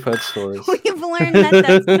 We've heard stories. We've learned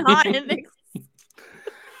that's not an excuse.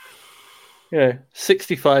 Yeah,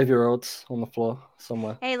 65-year-olds on the floor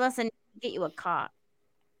somewhere. Hey, listen, get you a cot.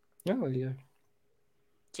 Oh, yeah.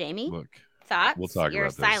 Jamie, look, thoughts? We'll talk You're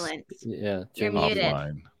about silent. This. Yeah, you're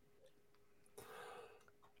muted.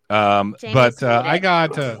 But I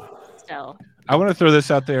got. Still. I want to throw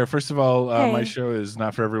this out there. First of all, my show is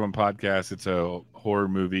Not For Everyone podcast. It's a horror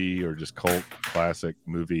movie or just cult classic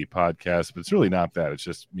movie podcast, but it's really not that. It's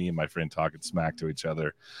just me and my friend talking smack to each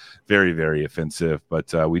other. Very, very offensive.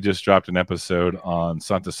 But we just dropped an episode on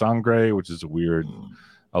Santa Sangre, which is a weird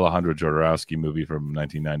Alejandro Jodorowsky movie from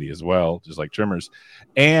 1990 as well, just like Tremors.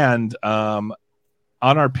 And on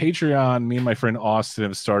our Patreon, me and my friend Austin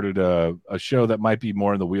have started a show that might be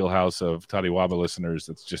more in the wheelhouse of Tadiwaba listeners.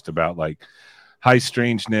 That's just about like high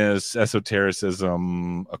strangeness,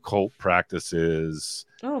 esotericism, occult practices.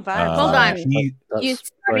 Oh, vibes. Hold on. You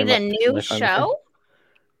started a new show?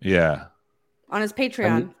 Yeah. On his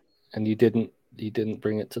Patreon. And you didn't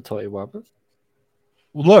bring it to Tadiwaba?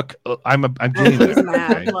 Look, I'm getting there.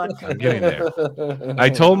 I'm getting there. I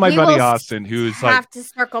told my buddy Austin, who's like, have to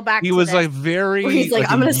circle back. He was like very. He's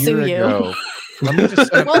like, I'm going to sue you. Let me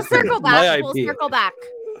just we'll circle back. We'll circle back.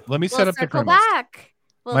 Let me set up the premise.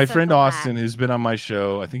 My friend Austin, who's been on my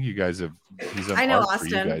show, I think you guys have. He's on. I know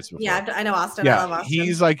Austin. Yeah, I know Austin. Yeah, I love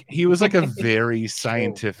Austin. He was like a very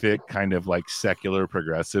scientific kind of like secular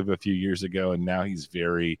progressive a few years ago, and now he's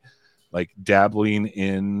very like dabbling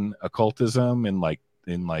in occultism and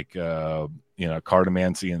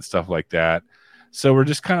cartomancy and stuff like that. So I'm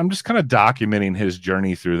just kind of documenting his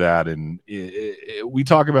journey through that, and we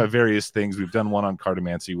talk about various things. We've done one on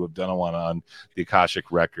cartomancy. We've done one on the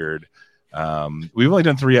Akashic record. We've only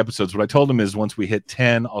done 3 episodes. What I told him is once we hit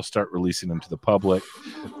 10, I'll start releasing them to the public.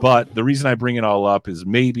 But the reason I bring it all up is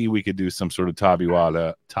maybe we could do some sort of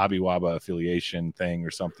Tadiwaba affiliation thing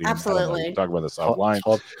or something. Absolutely. We'll talk about this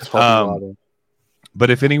offline. But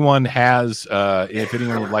if anyone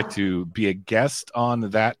would like to be a guest on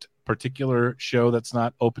that particular show that's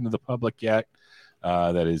not open to the public yet,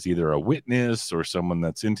 that is either a witness or someone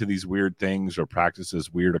that's into these weird things or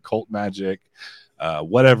practices weird occult magic,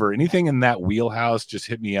 whatever, anything in that wheelhouse, just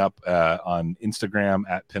hit me up on Instagram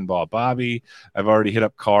at Pinball Bobby. I've already hit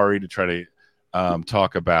up Kari to try to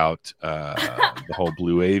talk about the whole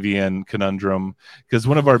Blue Avian conundrum, because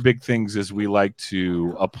one of our big things is we like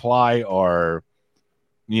to apply our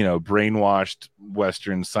brainwashed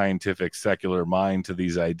Western scientific secular mind to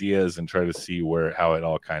these ideas and try to see how it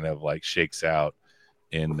all kind of like shakes out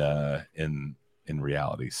in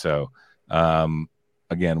reality. So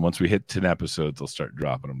again, once we hit 10 episodes, I'll start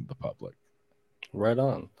dropping them to the public. Right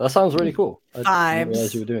on. That sounds really cool. I didn't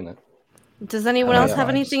realize you were doing that. Does anyone else have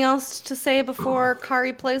anything else to say before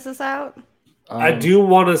Kari plays us out? I do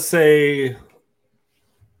want to say,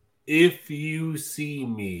 if you see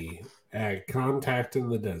me at Contact in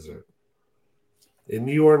the Desert, and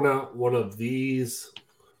you are not one of these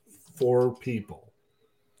 4 people,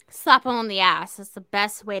 slap him on the ass. It's the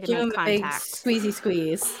best way to give make him contact. A big squeezy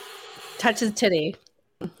squeeze. Touch his titty.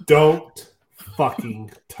 Don't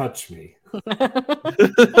fucking touch me.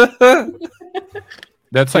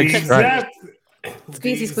 That's like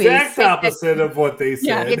squeezy exact opposite of what they said.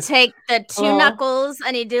 Yeah. You take the 2 knuckles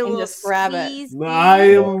and you do a little just grab squeeze. it.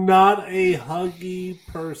 I am not a huggy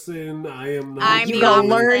person. I am not. You're gonna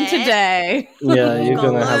learn today. Yeah, you're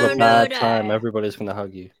gonna have a bad time. Everybody's gonna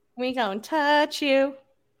hug you. We gonna touch you.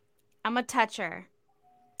 I'm a toucher.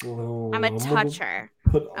 Oh, I'm a toucher.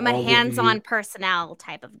 I'm a hands-on personnel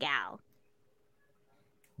type of gal.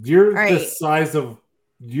 You're the size of.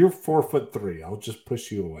 You're 4'3". I'll just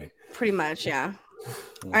push you away. Pretty much, yeah.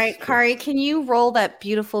 All right, Kari, can you roll that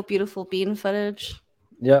beautiful, beautiful bean footage?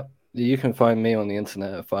 Yep. You can find me on the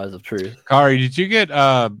internet at Fires of Truth. Kari, did you get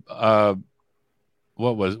what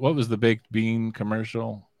was the baked bean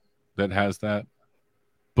commercial that has that?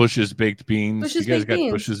 Bush's baked beans. You guys got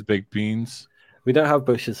Bush's baked beans? We don't have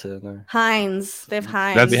Bush's here, no. Heinz. They have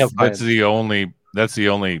Heinz. That's the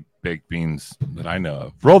only baked beans that I know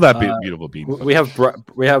of. Roll that beautiful bean. We have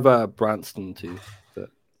Branston too.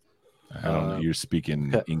 But, I don't know. You're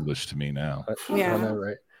speaking English to me now. Yeah. I know,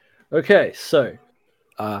 right? Okay, so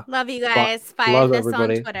love you guys. Love Find us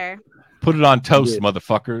everybody. on Twitter. Put it on toast,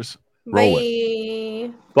 motherfuckers. Roll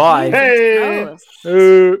it. Bye. Bye. Hey.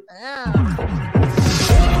 Toast.